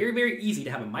 2021, it's very, very easy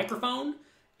to have a microphone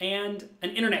and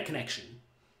an internet connection.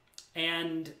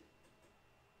 And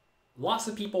lots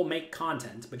of people make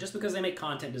content, but just because they make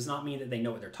content does not mean that they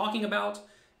know what they're talking about.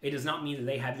 It does not mean that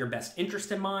they have your best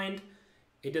interest in mind.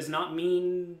 It does not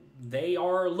mean they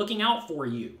are looking out for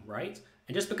you, right?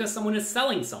 And just because someone is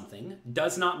selling something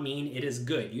does not mean it is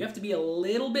good. You have to be a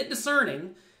little bit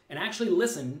discerning and actually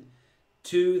listen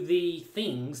to the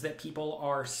things that people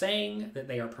are saying, that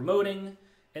they are promoting,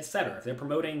 etc. If they're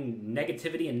promoting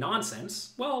negativity and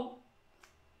nonsense, well,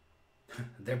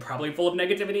 they're probably full of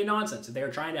negativity and nonsense. If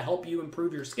they're trying to help you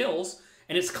improve your skills,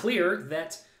 and it's clear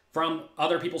that from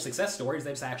other people's success stories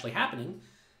that it's actually happening,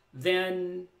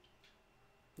 then,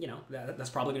 you know, that's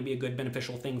probably going to be a good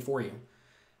beneficial thing for you.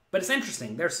 But it's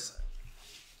interesting. This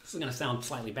is going to sound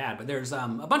slightly bad, but there's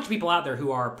a bunch of people out there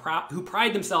who who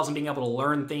pride themselves in being able to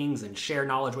learn things and share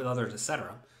knowledge with others,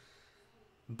 etc.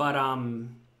 But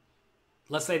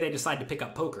let's say they decide to pick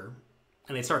up poker,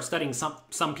 and they start studying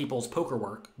some people's poker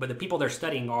work, but the people they're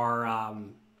studying are,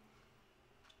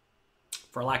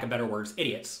 for lack of better words,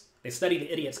 idiots. They study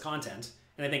the idiot's content,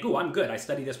 and they think, "Ooh, I'm good. I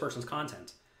study this person's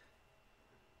content."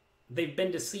 They've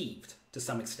been deceived to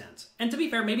some extent. And to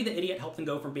be fair, maybe the idiot helped them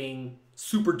go from being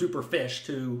super duper fish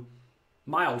to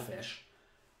mild fish.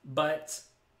 But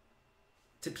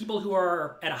to people who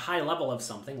are at a high level of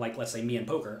something, like let's say me in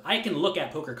poker, I can look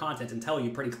at poker content and tell you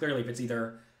pretty clearly if it's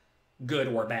either good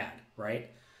or bad, right?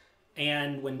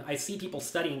 And when I see people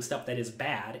studying stuff that is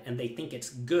bad and they think it's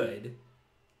good,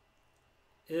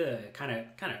 it kind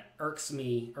of irks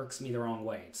me the wrong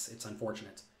way. It's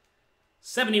unfortunate.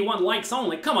 71 likes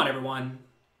only. Come on, everyone.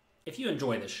 If you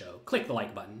enjoy this show, click the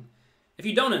like button. If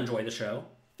you don't enjoy the show,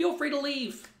 feel free to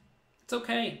leave. It's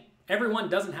okay. Everyone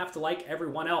doesn't have to like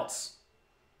everyone else.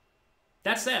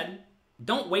 That said,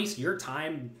 don't waste your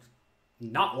time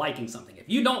not liking something. If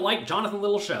you don't like Jonathan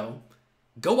Little's show,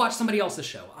 Go watch somebody else's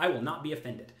show. I will not be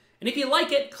offended. And if you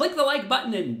like it, click the like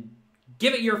button and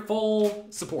give it your full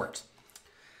support.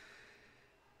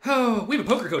 Oh, we have a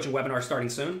poker coaching webinar starting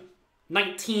soon.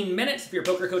 19 minutes. If you're a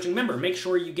poker coaching member, make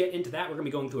sure you get into that. We're going to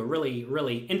be going through a really,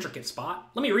 really intricate spot.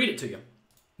 Let me read it to you.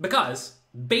 Because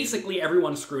basically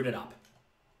everyone screwed it up.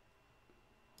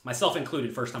 Myself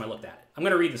included, first time I looked at it. I'm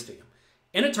going to read this to you.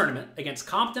 In a tournament against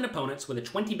competent opponents with a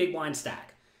 20 big blind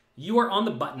stack, you are on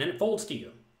the button and it folds to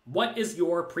you. What is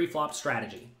your pre-flop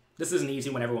strategy? This is an easy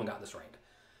one. Everyone got this right.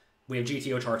 We have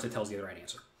GTO charts that tells you the right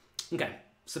answer. Okay.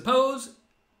 Suppose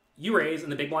you raise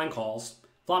and the big blind calls.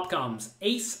 Flop comes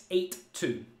ace, 8,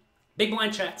 2. Big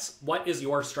blind checks. What is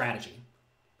your strategy?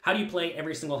 How do you play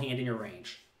every single hand in your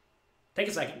range? Take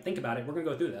a second. Think about it. We're going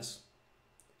to go through this.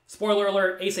 Spoiler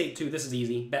alert, ace, 8, 2. This is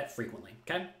easy. Bet frequently.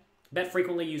 Okay? Bet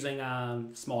frequently using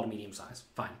small to medium size.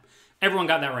 Fine. Everyone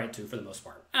got that right too for the most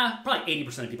part. Probably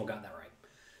 80% of people got that right.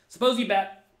 Suppose you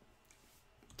bet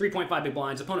 3.5 big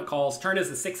blinds. Opponent calls. Turn is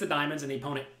the 6 of diamonds and the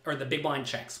opponent or the big blind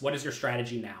checks. What is your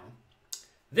strategy now?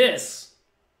 This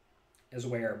is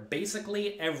where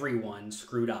basically everyone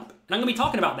screwed up. And I'm going to be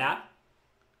talking about that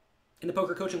in the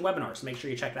poker coaching webinar. So make sure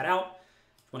you check that out.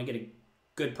 If you want to get a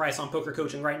good price on poker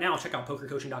coaching right now, check out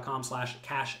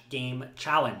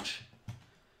pokercoaching.com/cashgamechallenge.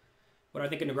 What do I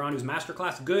think of Negranu's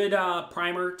masterclass? Good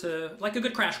primer to, like a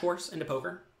good crash course into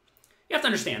poker. You have to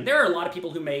understand, there are a lot of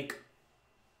people who make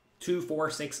 2, 4,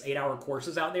 6, 8-hour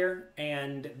courses out there,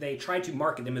 and they try to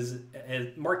market them as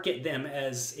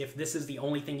if this is the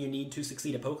only thing you need to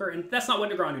succeed at poker, and that's not what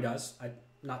Negranu does. I'm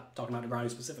not talking about Negranu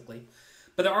specifically,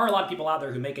 but there are a lot of people out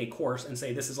there who make a course and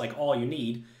say this is like all you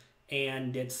need,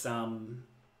 and it's we're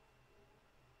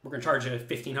gonna charge you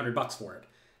 $1,500 for it,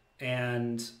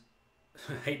 and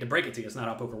I hate to break it to you, it's not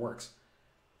how poker works.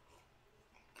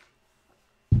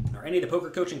 Are any of the poker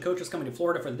coaching coaches coming to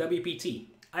Florida for the WPT?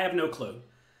 I have no clue.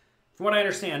 From what I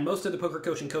understand, most of the poker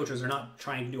coaching coaches are not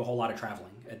trying to do a whole lot of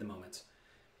traveling at the moment.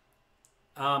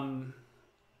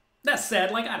 That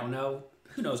said, like, I don't know.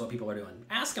 Who knows what people are doing?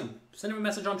 Ask them. Send them a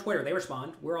message on Twitter. They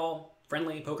respond. We're all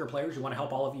friendly poker players who want to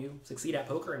help all of you succeed at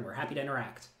poker, and we're happy to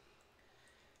interact.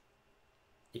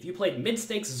 If you played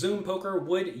mid-stakes Zoom poker,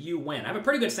 would you win? I have a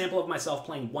pretty good sample of myself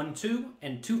playing 1-2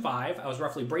 and 2-5. I was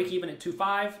roughly break-even at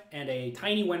 2-5 and a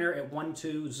tiny winner at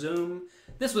 1-2 Zoom.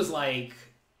 This was like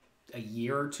a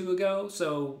year or two ago,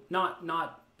 so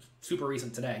not super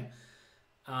recent today.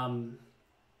 I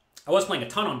was playing a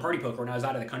ton on Party Poker when I was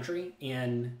out of the country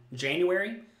in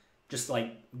January, just to,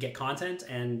 like, get content,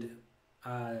 and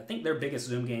I think their biggest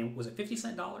Zoom game, was it 50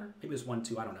 cent dollar? Maybe it was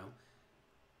 1-2, I don't know.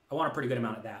 I want a pretty good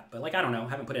amount of that, but, like, I don't know.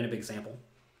 Haven't put in a big sample.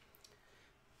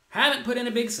 Haven't put in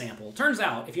a big sample. Turns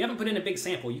out, if you haven't put in a big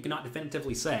sample, you cannot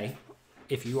definitively say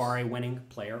if you are a winning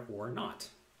player or not.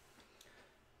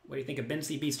 What do you think of Ben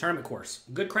CB's tournament course?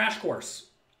 Good crash course.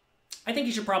 I think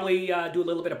you should probably do a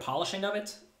little bit of polishing of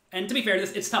it. And to be fair,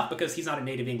 it's tough because he's not a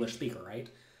native English speaker, right?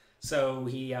 So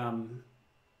he, you know,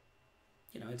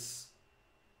 it's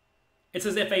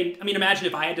as if I mean, imagine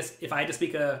if I had to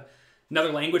speak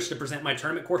another language to present my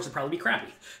tournament course, it'd probably be crappy.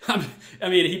 I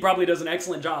mean, he probably does an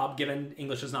excellent job given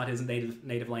English is not his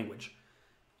native language.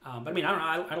 But I mean, I don't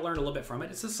know. I learned a little bit from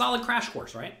it. It's a solid crash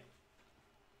course, right?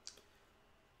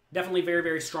 Definitely very,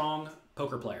 very strong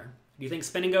poker player. Do you think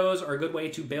spin and goes are a good way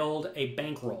to build a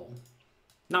bankroll?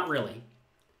 Not really.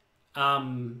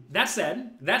 That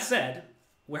said,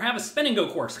 we have a spin and go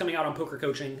course coming out on poker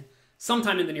coaching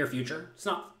sometime in the near future. It's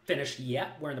not finished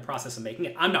yet. We're in the process of making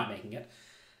it. I'm not making it.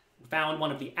 Found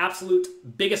one of the absolute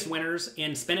biggest winners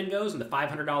in spin and goes in the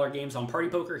 $500 games on Party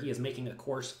Poker. He is making a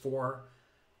course for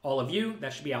all of you.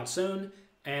 That should be out soon.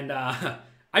 And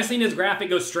I've seen his graph. It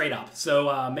goes straight up.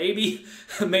 So maybe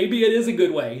it is a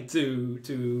good way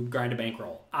to grind a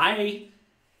bankroll. I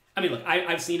mean, look,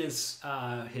 I've seen his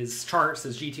charts,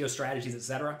 his GTO strategies,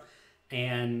 etc.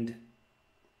 And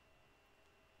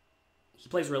he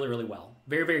plays really, really well.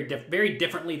 Very, very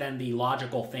differently than the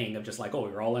logical thing of just like, oh,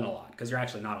 you're all in a lot. Because you're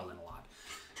actually not all in a lot.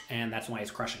 And that's why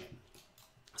he's crushing it.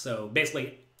 So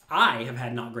basically, I have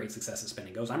had not great success at spin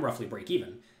and goes. I'm roughly break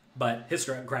even. But his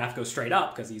graph goes straight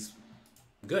up because he's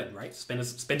good, right? Spent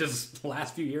his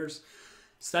last few years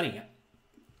studying it.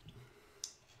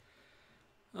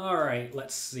 All right,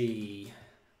 let's see.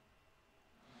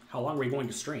 How long are we going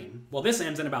to stream? Well, this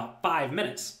ends in about 5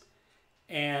 minutes.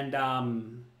 And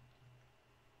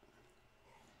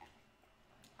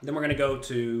then we're going to go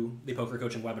to the poker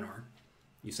coaching webinar.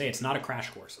 You say it's not a crash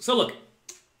course. So look,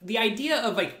 the idea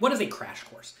of like, what is a crash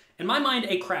course? In my mind,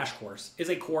 a crash course is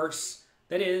a course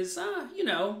that is,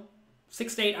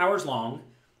 6 to 8 hours long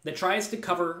that tries to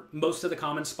cover most of the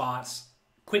common spots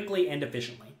quickly and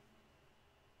efficiently.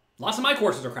 Lots of my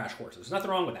courses are crash courses. There's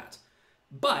nothing wrong with that.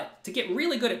 But to get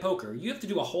really good at poker, you have to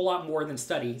do a whole lot more than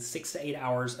study 6 to 8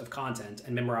 hours of content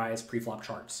and memorize pre-flop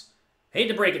charts. Hate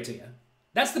to break it to you.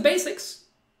 That's the basics.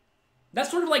 That's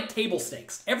sort of like table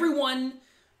stakes. Everyone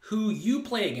who you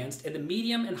play against at the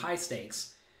medium and high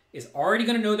stakes is already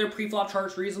going to know their pre-flop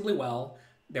charts reasonably well.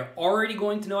 They're already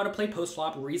going to know how to play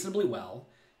post-flop reasonably well.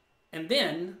 And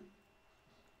then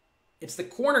it's the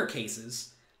corner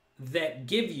cases that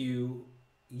give you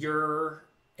your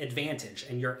advantage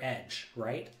and your edge,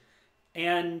 right?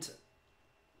 And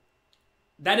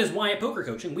that is why at Poker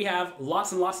Coaching, we have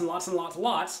lots and lots and lots and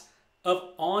lots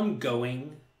of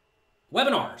ongoing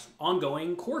webinars,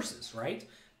 ongoing courses, right?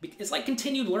 It's like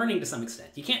continued learning to some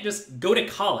extent. You can't just go to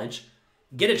college,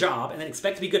 get a job, and then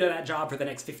expect to be good at that job for the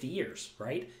next 50 years,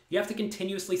 right? You have to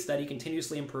continuously study,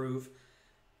 continuously improve,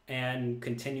 and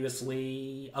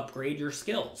continuously upgrade your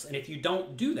skills. And if you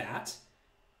don't do that,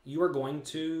 you are going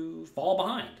to fall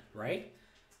behind, right?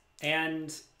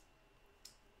 And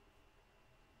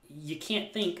you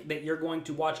can't think that you're going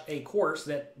to watch a course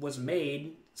that was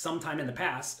made sometime in the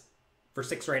past for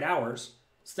 6 or 8 hours,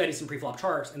 study some pre-flop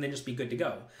charts, and then just be good to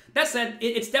go. That said,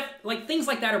 it's like things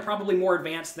like that are probably more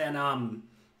advanced than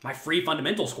my free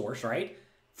fundamentals course, right?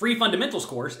 Free fundamentals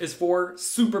course is for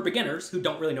super beginners who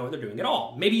don't really know what they're doing at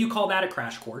all. Maybe you call that a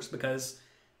crash course because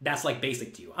that's like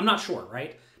basic to you. I'm not sure,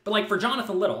 right? But like for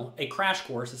Jonathan Little, a crash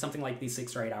course is something like these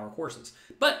 6 or 8 hour courses.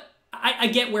 But I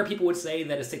get where people would say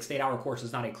that a 6 to 8 hour course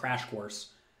is not a crash course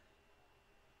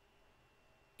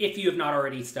if you have not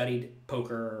already studied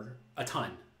poker a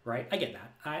ton, right? I get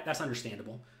that. That's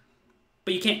understandable.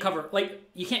 But you can't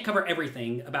cover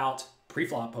everything about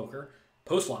pre-flop poker,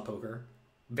 post-flop poker,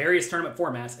 various tournament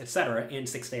formats, etc. in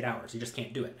 6 to 8 hours. You just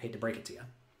can't do it. Hate to break it to you.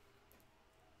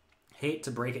 Hate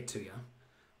to break it to you.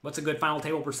 What's a good final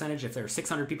table percentage if there are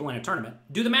 600 people in a tournament?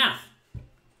 Do the math.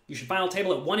 You should final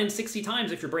table at 1 in 60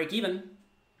 times if you're break even.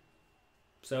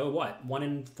 So what? 1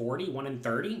 in 40, 1 in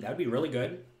 30? That would be really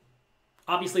good.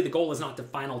 Obviously, the goal is not to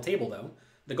final table, though.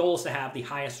 The goal is to have the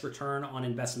highest return on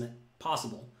investment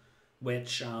possible,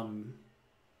 which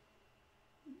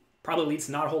probably leads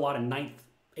to not a whole lot of 9th,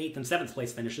 8th, and 7th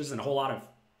place finishes and a whole lot of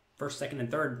 1st, 2nd,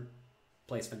 and 3rd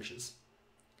place finishes.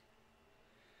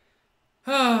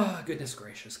 Oh, goodness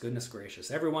gracious, goodness gracious.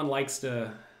 Everyone likes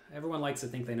to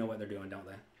think they know what they're doing, don't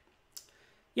they?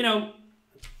 You know,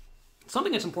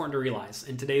 something that's important to realize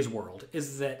in today's world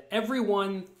is that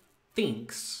everyone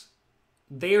thinks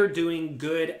they're doing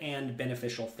good and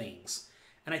beneficial things.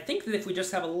 And I think that if we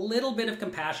just have a little bit of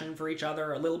compassion for each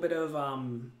other, a little bit of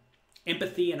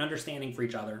empathy and understanding for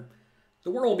each other,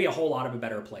 the world will be a whole lot of a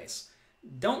better place.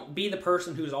 Don't be the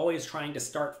person who's always trying to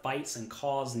start fights and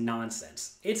cause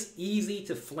nonsense. It's easy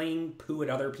to fling poo at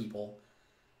other people,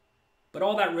 but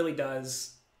all that really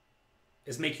does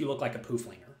is make you look like a poo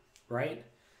flinger, right?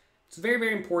 It's very,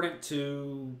 very important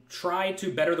to try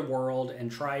to better the world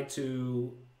and try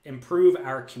to improve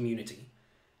our community.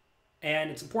 And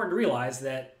it's important to realize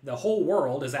that the whole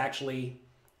world is actually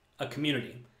a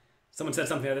community. Someone said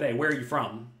something the other day, where are you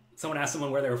from? Someone asked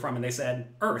someone where they were from, and they said,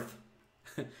 Earth.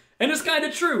 And it's kind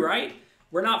of true, right?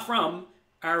 We're not from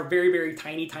our very, very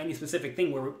tiny, tiny specific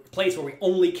place where we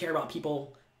only care about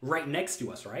people right next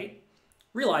to us, right?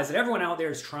 Realize that everyone out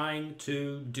there is trying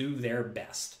to do their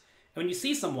best. And when you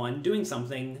see someone doing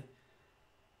something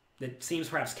that seems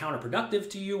perhaps counterproductive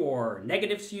to you or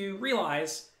negative to you,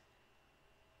 realize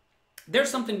there's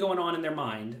something going on in their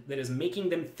mind that is making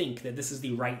them think that this is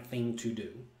the right thing to do.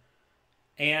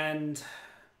 And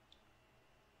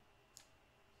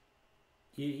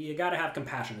you got to have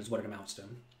compassion is what it amounts to.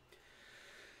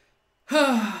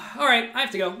 All right, I have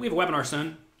to go. We have a webinar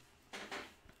soon.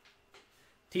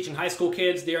 Teaching high school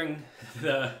kids during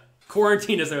the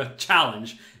quarantine is a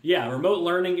challenge. Yeah, remote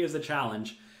learning is a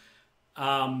challenge.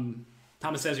 Thomas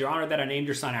says, you're honored that I named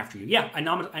your son after you. Yeah,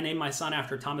 I named my son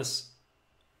after Thomas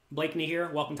Blakeney here.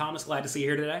 Welcome, Thomas. Glad to see you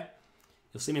here today.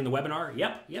 You'll see me in the webinar.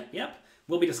 Yep.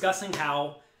 We'll be discussing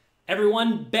how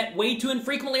everyone bet way too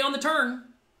infrequently on the turn.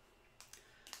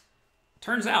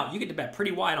 Turns out you get to bet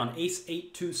pretty wide on ace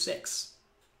 8-2-6.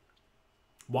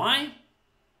 Why?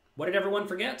 What did everyone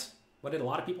forget? What did a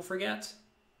lot of people forget?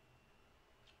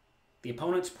 The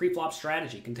opponent's pre-flop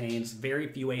strategy contains very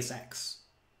few ace-x.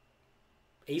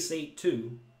 Ace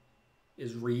 8-2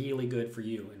 is really good for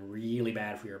you and really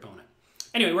bad for your opponent.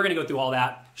 Anyway, we're going to go through all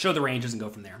that, show the ranges, and go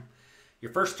from there.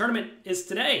 Your first tournament is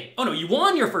today. Oh no, you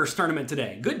won your first tournament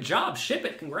today. Good job, ship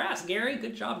it. Congrats, Gary.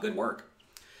 Good job, good work.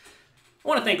 I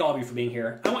want to thank all of you for being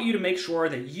here. I want you to make sure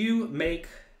that you make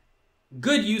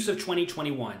good use of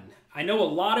 2021. I know a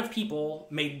lot of people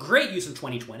made great use of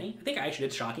 2020. I think I actually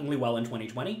did shockingly well in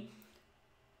 2020.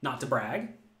 not to brag,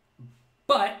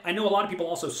 but I know a lot of people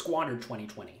also squandered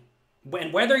 2020.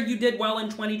 And whether you did well in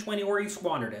 2020 or you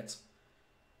squandered it,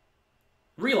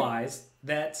 realize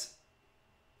that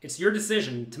it's your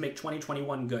decision to make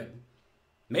 2021 good.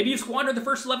 Maybe you squandered the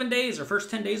first 11 days or first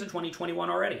 10 days of 2021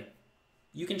 already.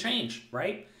 You can change,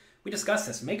 right? We discussed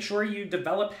this. Make sure you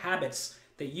develop habits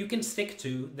that you can stick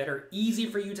to that are easy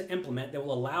for you to implement that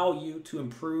will allow you to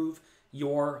improve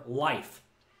your life.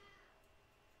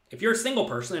 If you're a single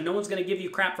person and no one's going to give you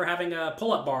crap for having a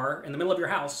pull-up bar in the middle of your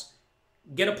house,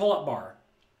 get a pull-up bar.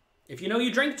 If you know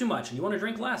you drink too much and you want to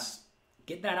drink less,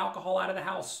 get that alcohol out of the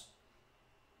house.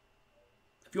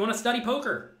 If you want to study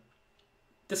poker,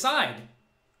 decide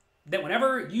that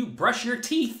whenever you brush your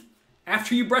teeth,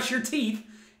 after you brush your teeth,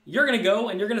 you're going to go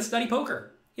and you're going to study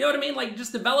poker. You know what I mean? Like,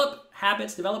 just develop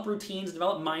habits, develop routines,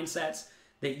 develop mindsets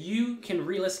that you can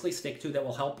realistically stick to that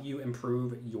will help you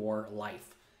improve your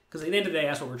life. Because at the end of the day,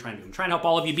 that's what we're trying to do. I'm trying to help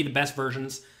all of you be the best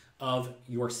versions of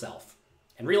yourself.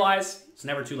 And realize it's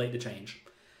never too late to change.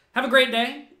 Have a great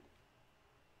day.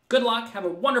 Good luck. Have a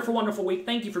wonderful, wonderful week.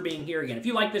 Thank you for being here again. If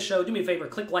you like this show, do me a favor.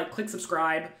 Click like, click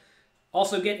subscribe.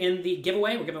 Also get in the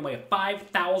giveaway. We're giving away a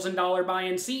 $5,000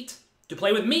 buy-in seat to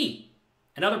play with me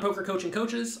and other poker coaching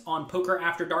coaches on Poker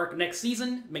After Dark next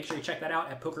season. Make sure you check that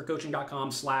out at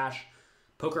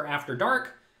pokercoaching.com/pokerafterdark.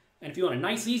 And if you want a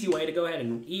nice, easy way to go ahead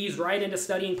and ease right into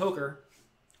studying poker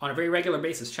on a very regular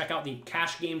basis, check out the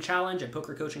Cash Game Challenge at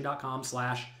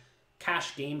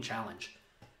pokercoaching.com/cashgamechallenge.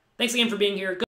 Thanks again for being here.